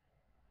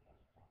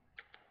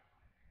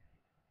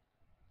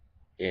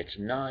 It's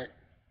not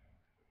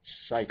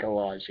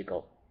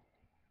psychological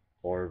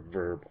or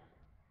verbal.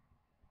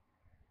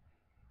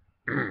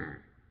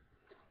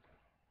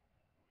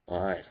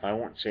 I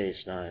won't say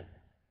it's not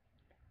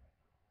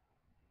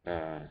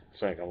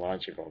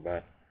psychological,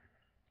 but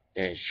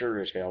it sure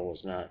as hell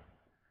was not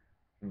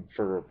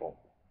verbal.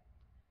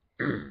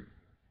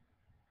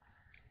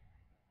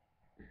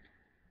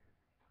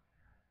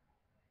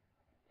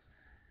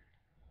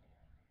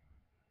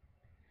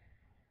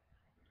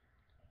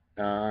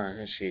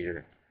 Let's see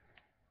here.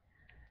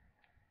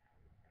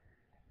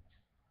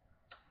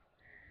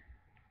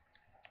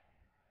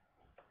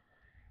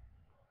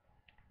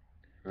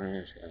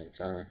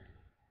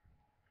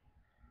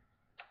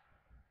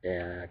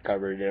 Yeah, I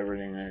covered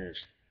everything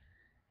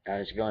I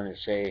was going to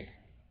say,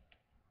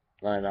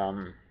 but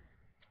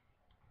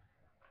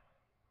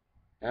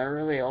I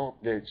really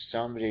hope that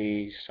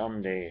somebody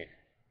someday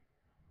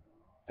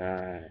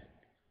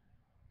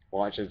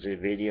watches the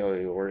video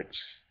who works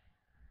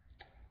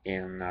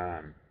in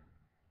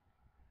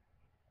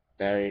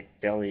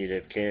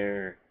palliative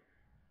care,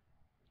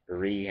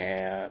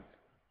 rehab,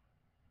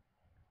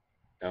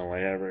 or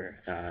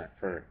whatever.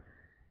 For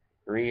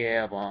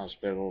rehab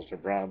hospitals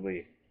have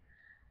probably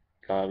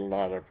got a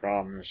lot of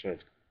problems with,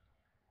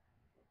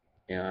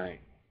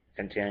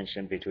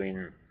 contention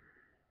between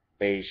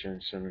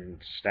patients and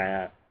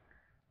staff,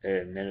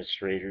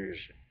 administrators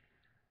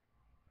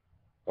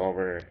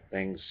over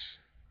things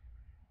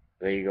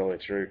they go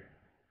through.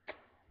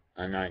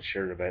 I'm not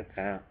sure about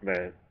that,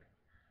 but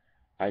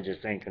I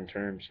just think in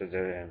terms of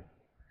the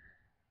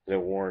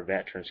war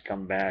veterans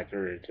come back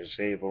or are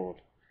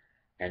disabled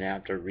and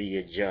have to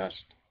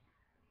readjust,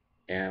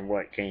 and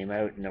what came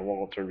out in the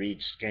Walter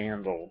Reed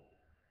scandal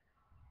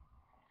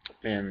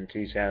in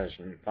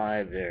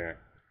 2005 there,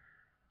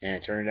 and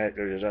it turned out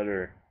there was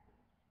other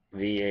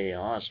VA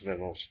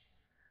hospitals,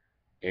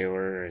 they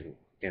were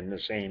in the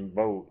same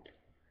boat.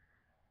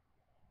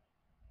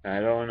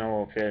 I don't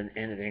know if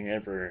anything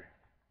ever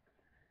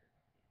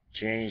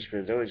changed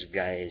for those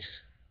guys,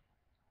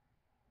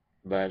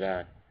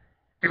 but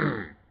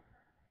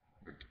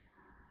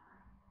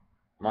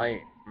my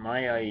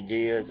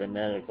idea of the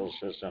medical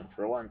system,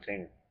 for one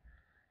thing,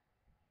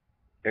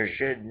 there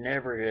should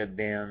never have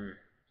been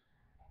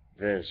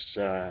this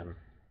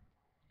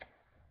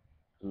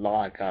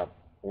lockup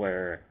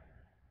where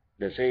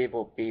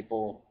disabled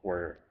people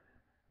were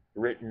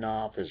written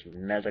off as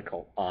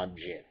medical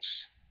objects.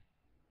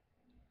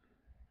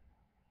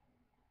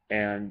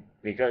 And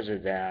because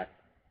of that,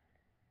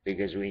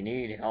 because we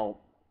need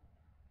help,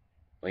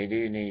 we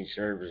do need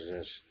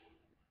services,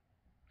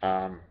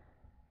 um,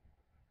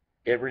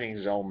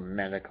 everything's all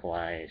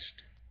medicalized.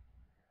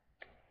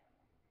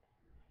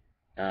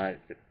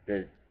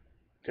 The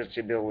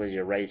disability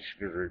rights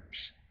groups,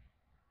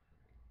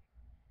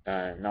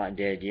 not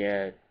dead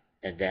yet,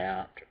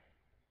 adapt,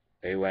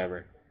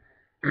 whoever,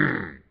 they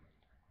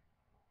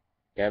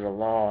had a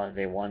law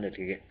they wanted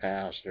to get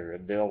passed, or a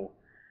bill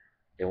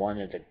they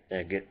wanted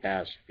to get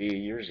passed a few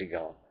years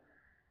ago,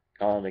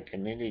 called the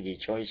Community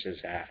Choices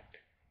Act.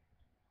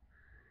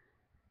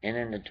 And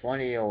in the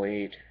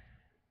 2008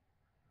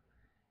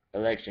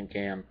 election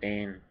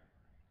campaign,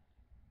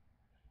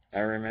 I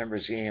remember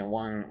seeing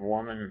one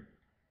woman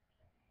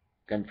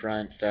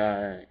confront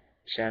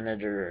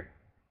Senator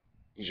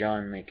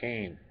John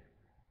McCain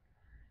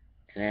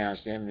and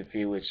asked him if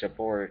he would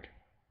support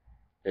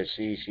the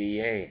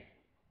CCA.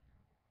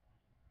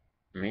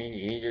 I mean,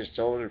 he just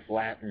told her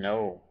flat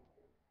no.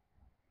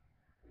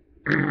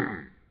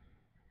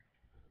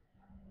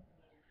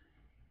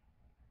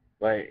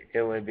 But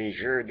it would be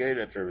sure good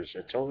if there was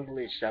a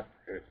totally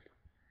separate,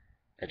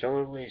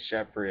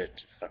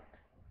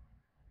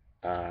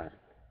 uh,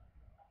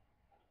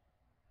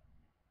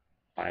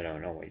 I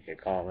don't know what you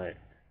call it.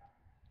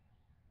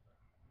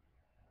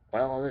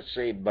 Well, let's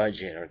say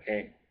budget,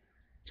 okay?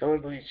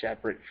 Totally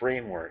separate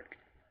framework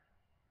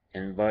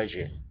and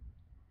budget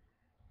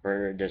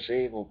for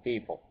disabled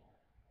people,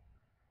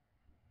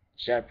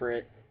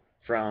 separate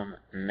from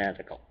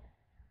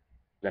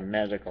the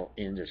medical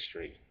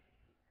industry.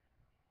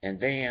 And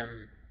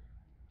then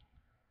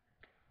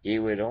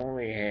you would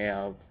only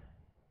have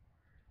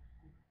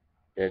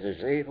the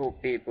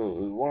disabled people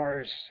who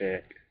are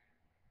sick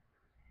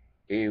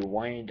who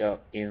wind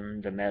up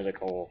in the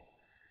medical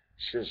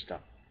system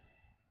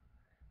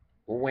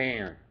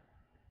when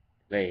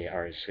they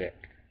are sick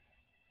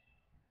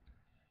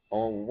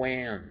or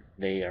when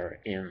they are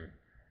in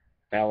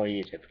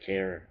palliative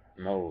care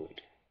mode.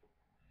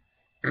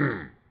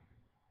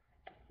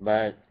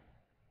 But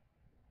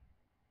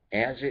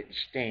as it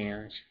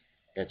stands,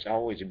 it's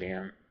always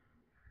been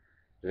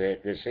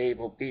that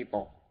disabled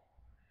people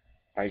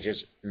are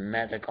just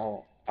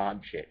medical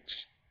objects.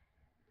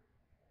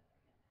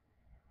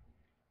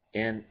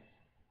 And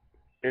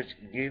this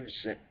gives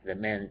the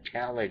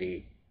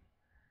mentality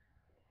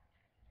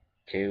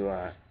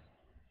to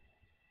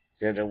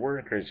the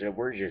workers that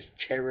we're just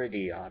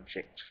charity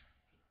objects.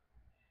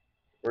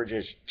 We're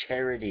just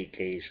charity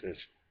cases.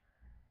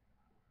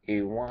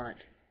 You want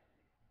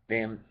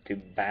them to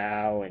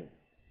bow and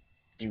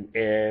do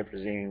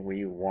everything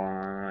we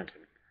want.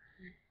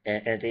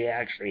 And they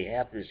actually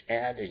have this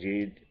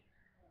attitude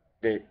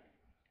that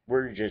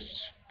we're just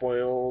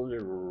spoiled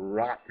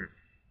rotten.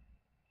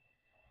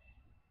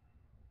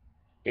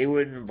 You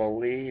wouldn't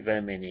believe how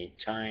many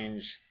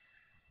times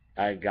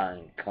I've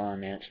gotten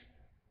comments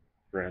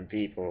from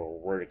people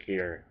who work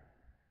here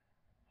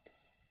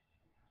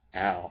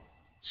how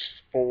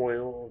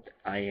spoiled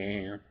I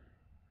am,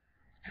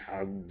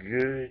 how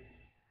good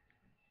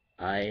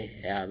I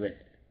have it.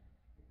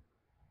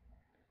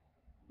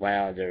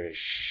 Wow, they're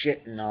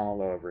shitting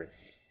all over me.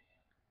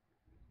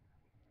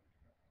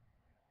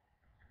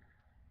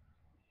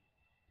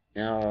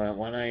 Now,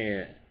 when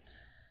I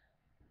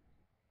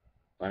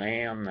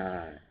am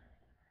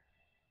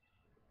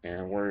in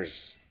a worse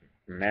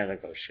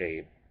medical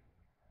shape,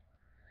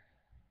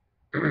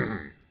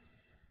 and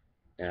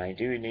I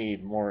do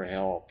need more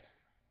help,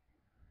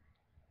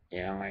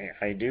 you know,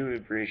 I do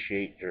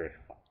appreciate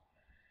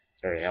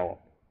their help.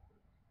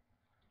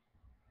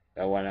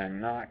 But when I'm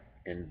not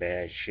in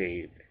bad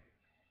shape,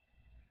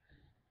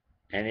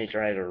 and they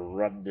try to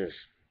rub this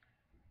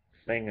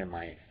thing in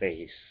my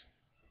face,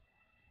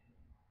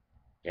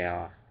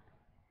 yeah,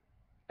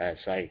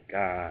 it's like,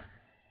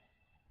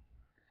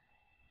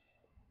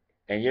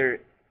 and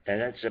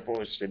that's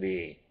supposed to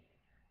be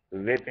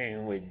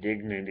living with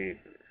dignity,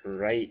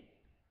 right?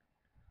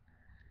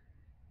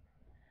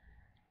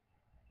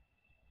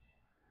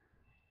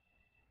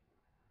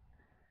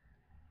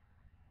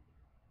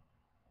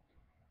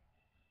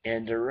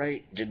 And the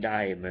right to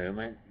die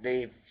movement,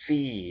 they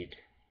feed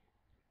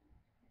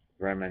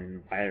from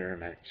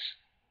environments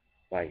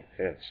like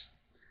this.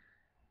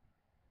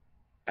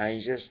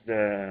 I just,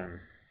 a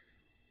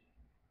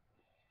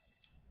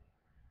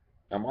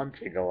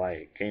month ago,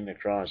 I came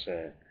across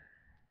a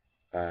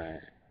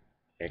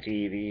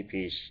TV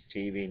piece,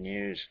 TV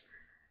news,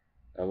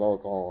 a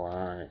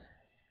local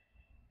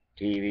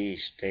TV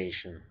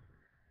station,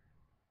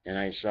 and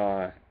I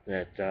saw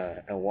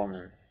that a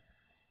woman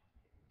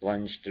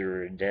plunged to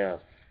her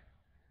death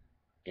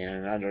in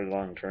another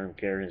long-term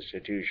care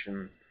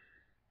institution.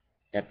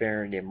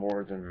 Apparently,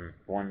 more than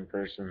one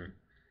person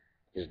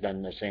has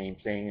done the same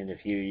thing in a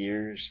few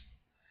years.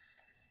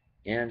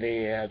 And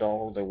they had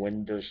all the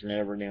windows and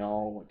everything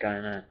all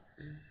kind of,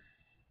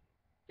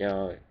 you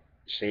know,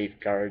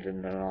 safeguarded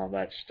and all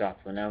that stuff.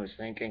 And I was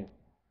thinking,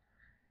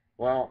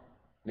 well,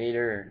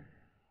 either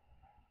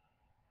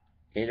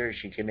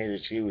she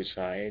committed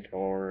suicide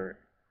or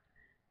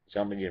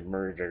somebody had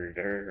murdered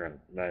her.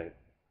 But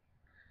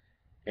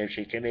if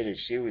she committed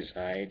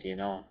suicide,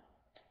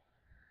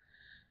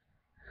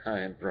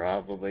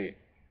 probably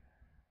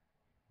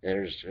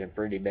there's some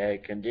pretty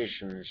bad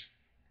conditions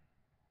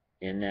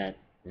in that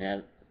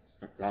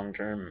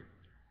long-term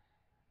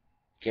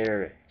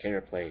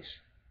care place.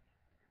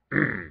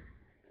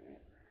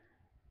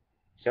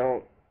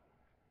 So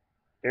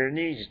there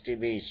needs to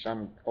be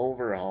some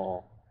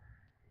overhaul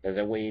of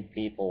the way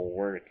people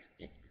work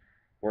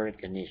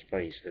in these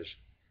places.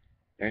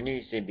 There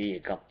needs to be a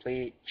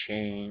complete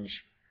change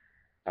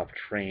of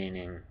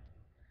training,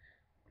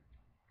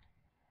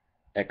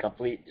 a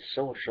complete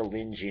social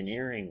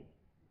engineering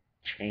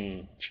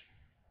change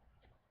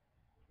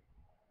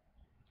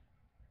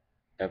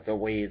of the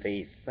way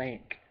they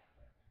think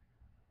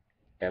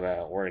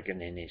about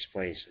working in these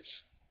places.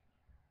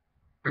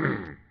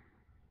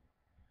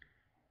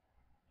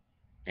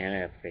 And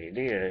if they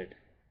did,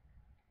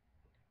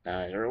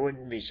 there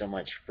wouldn't be so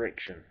much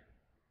friction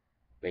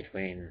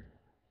between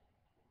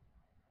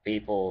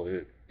people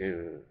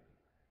who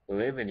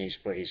live in these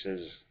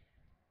places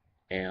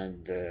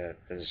and the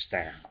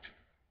staff.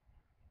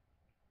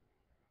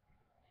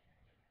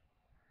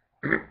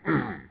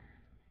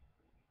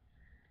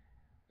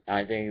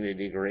 I think it'd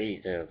be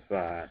great if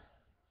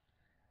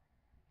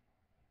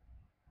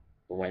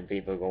when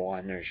people go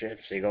on their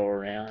ships, they go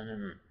around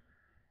and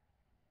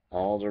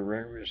all the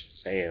rooms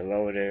say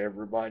hello to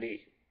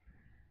everybody.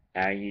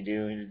 How you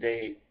doing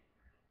today?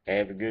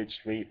 Have a good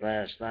sleep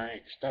last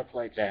night? Stuff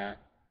like that.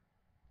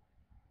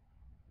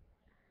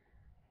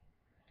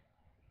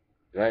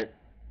 But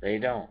they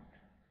don't.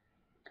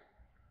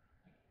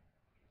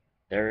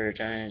 There are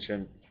times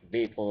when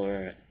people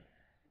are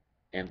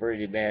in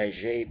pretty bad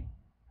shape.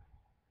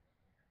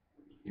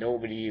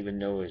 Nobody even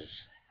knows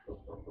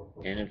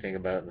anything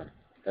about them.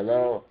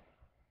 Hello?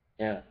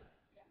 Yeah.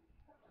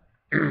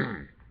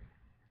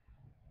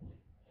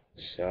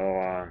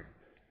 So,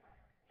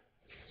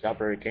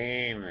 supper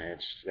came.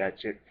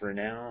 That's it for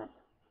now.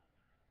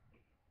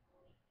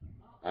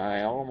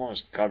 I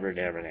almost covered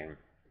everything.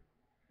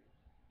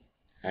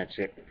 That's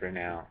it for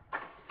now.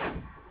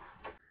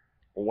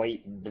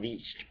 White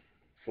bleached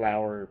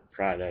flour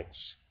products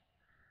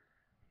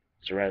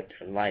throughout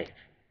life.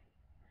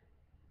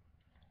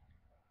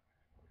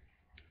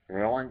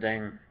 For one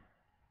thing,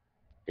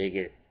 they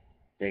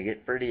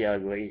get pretty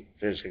ugly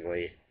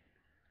physically.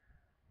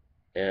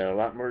 They're a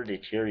lot more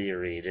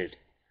deteriorated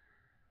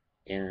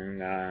in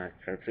their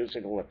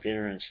physical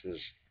appearances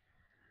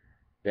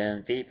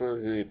than people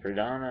who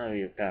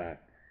predominantly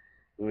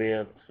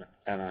live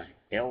on a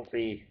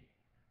healthy,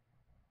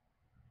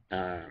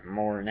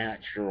 more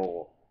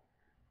natural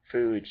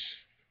foods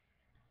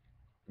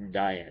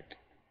diet.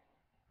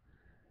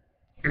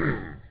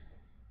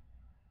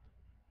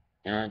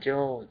 And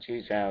until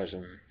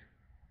 2000,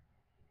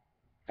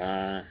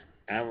 I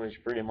was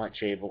pretty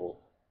much able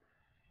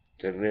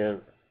to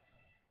live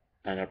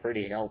on a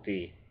pretty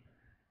healthy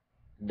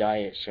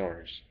diet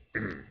source.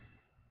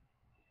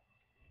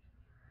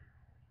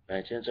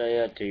 But since I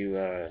had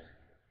to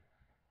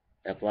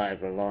apply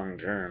for long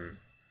term,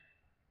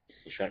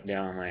 shut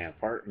down my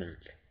apartment,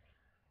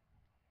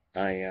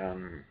 I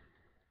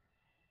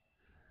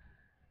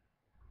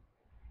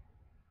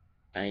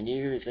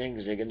knew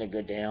things are gonna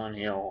go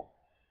downhill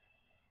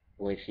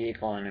with the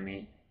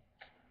economy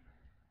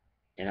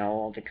and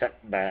all the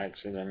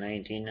cutbacks of the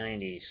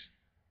 1990s.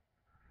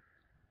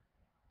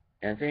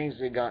 And things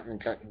had gotten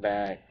cut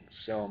back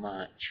so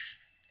much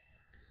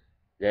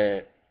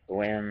that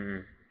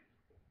when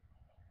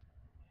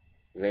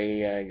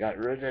they got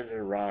rid of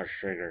the raw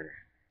sugar,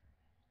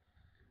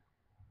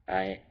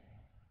 I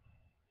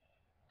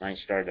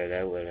started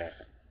out with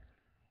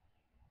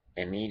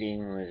a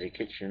meeting with the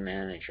kitchen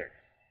manager,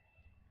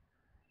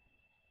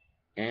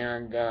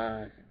 and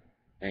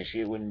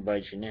she wouldn't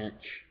budge an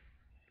inch.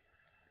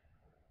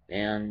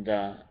 And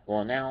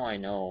well, now I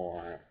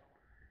know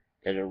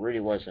that it really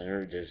wasn't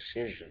her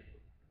decision,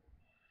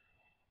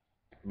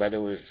 but it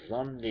was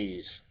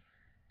somebody's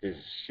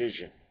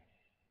decision.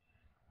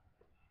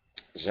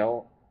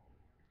 So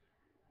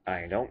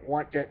I don't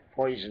want that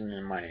poison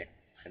in my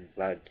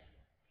blood,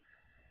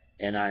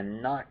 and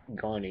I'm not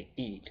going to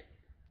eat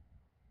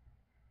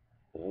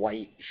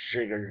white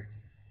sugar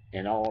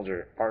and all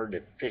their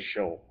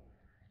artificial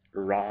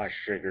raw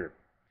sugar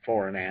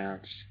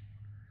formats.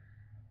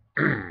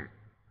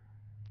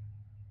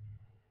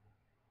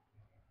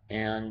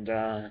 And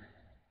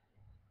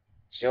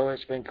so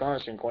it's been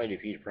causing quite a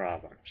few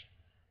problems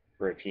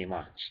for a few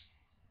months.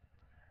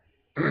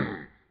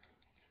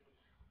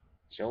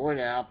 So what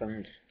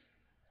happened?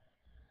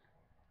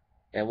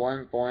 At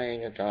one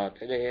point, I talked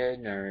to the head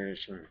nurse,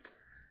 and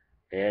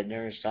the head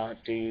nurse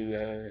talked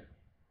to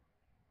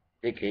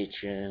the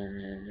kitchen,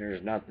 and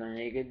there's nothing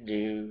they could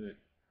do,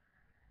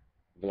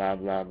 blah,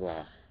 blah,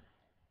 blah.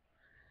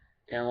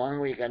 And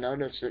one week I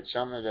noticed that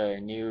some of the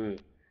new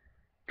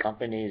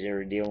companies they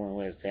were dealing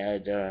with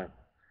had a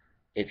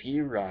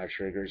few raw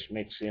sugars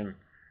mixed in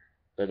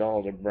with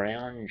all the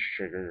brown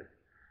sugar,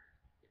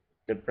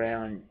 the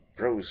brown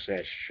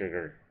processed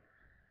sugar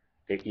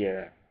that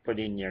you put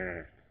in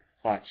your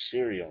hot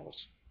cereals.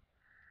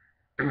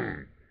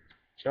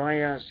 So I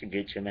asked the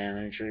kitchen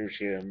manager if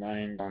she would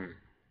mind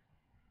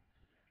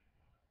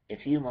a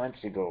few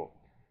months ago.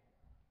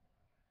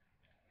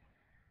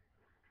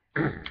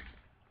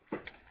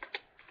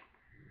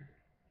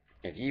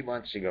 A few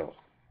months ago,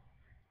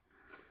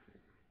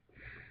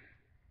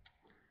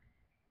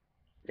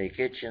 the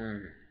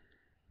kitchen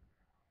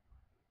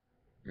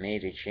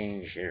made a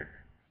change here.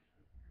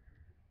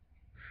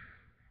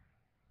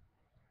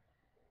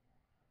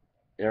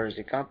 There was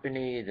a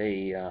company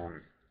they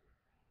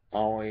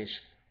always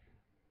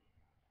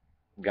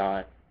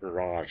got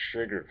raw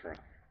sugar from,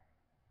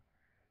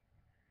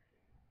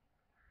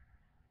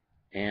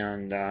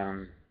 and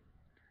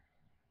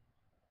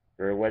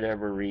for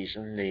whatever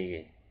reason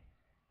they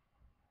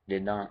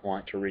did not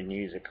want to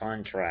renew the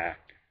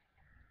contract.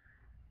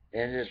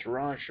 And this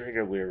raw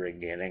sugar we were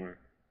getting,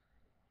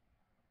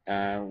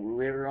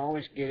 we were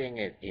always getting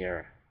it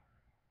here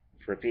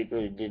for people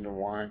who didn't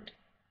want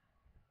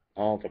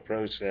all the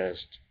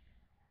processed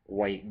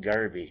white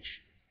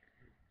garbage,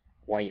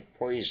 white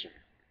poison,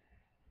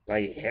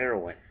 like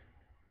heroin,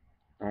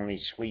 only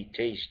sweet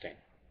tasting.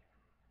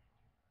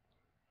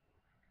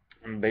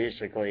 And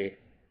basically,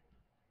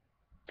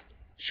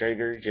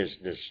 sugar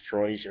just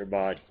destroys your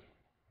body.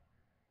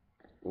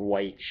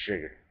 White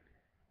sugar,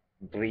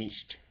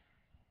 bleached,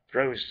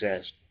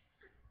 processed,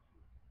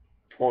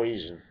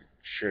 poison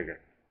sugar.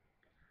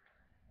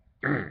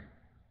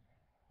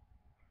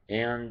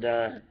 And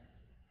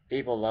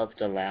people love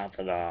to laugh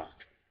it off.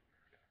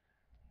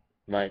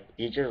 But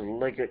you just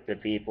look at the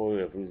people who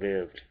have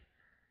lived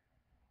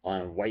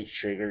on white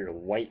sugar,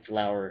 white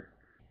flour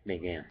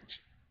begins.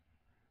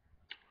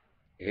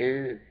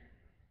 It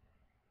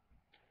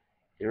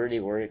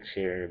really works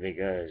here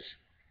because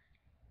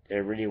they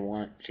really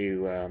want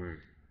to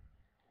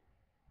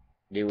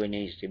do what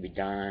needs to be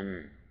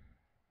done,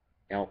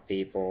 help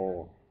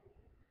people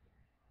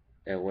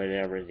at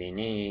whatever they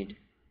need,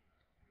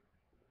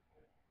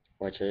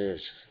 which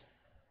is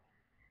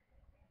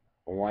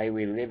why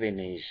we live in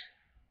these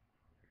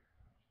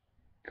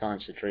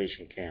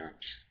concentration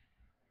camps.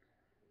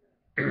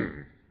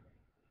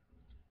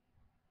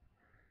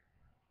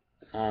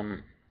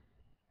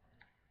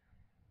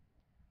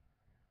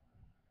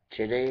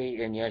 Today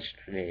and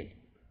yesterday,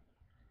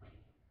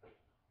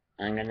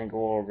 I'm going to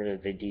go over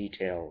the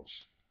details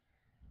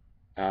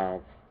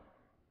of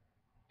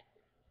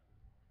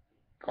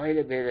quite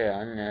a bit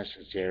of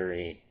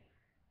unnecessary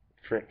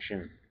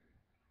friction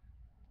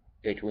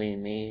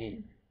between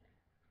me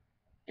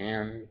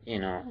and,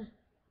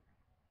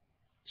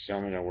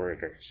 some of the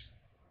workers.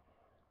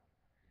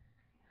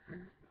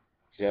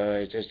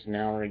 So just an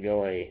hour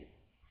ago, I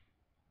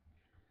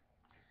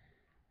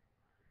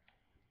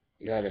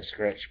got a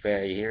scratch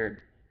pad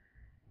here.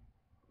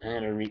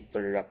 I'm going to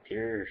put it up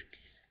here.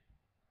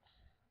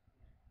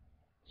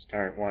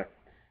 Start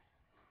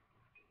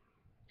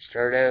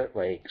out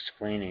by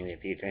explaining a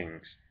few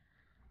things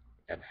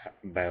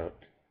about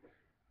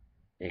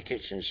the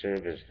kitchen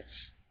services.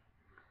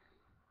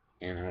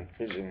 And I'm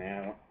fizzing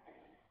out.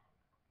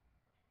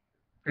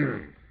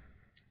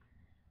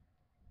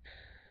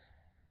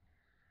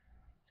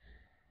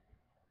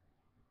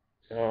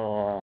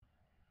 So,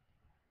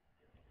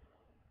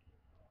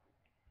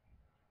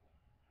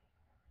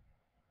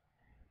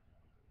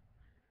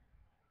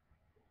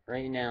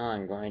 right now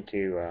I'm going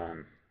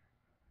to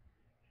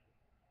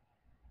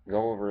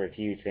go over a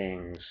few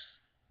things,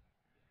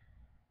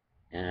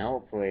 and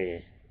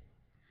hopefully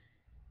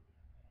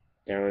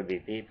there will be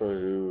people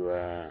who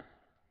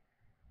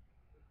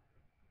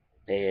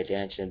pay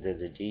attention to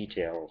the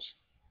details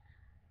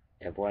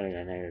of what I'm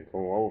going to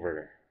go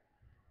over,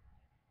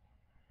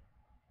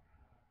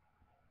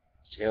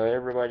 so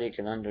everybody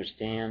can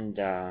understand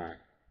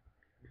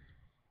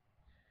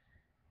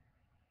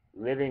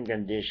living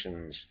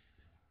conditions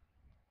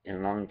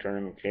in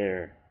long-term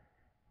care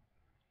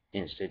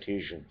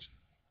institutions.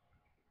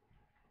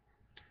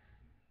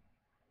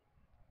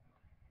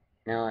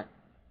 Now,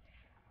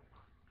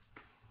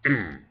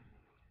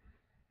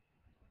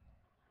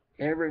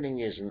 everything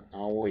isn't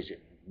always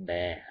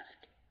bad.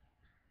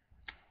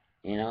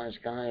 It's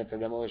kind of, for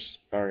the most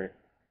part,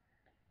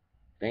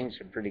 things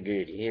are pretty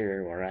good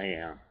here where I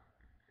am.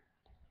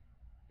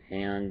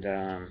 And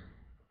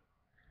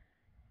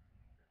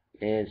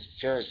it's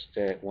just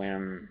that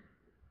when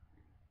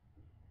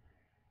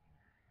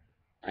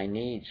I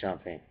need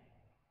something,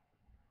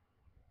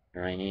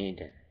 or I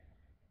need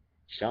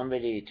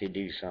somebody to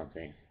do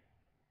something,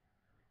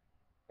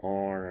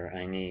 or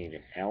I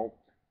need help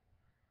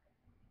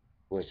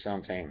with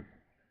something,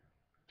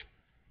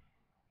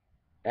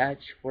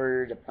 that's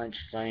where the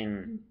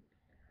punchline,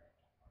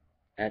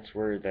 that's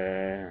where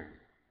the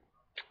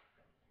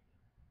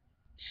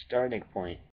starting point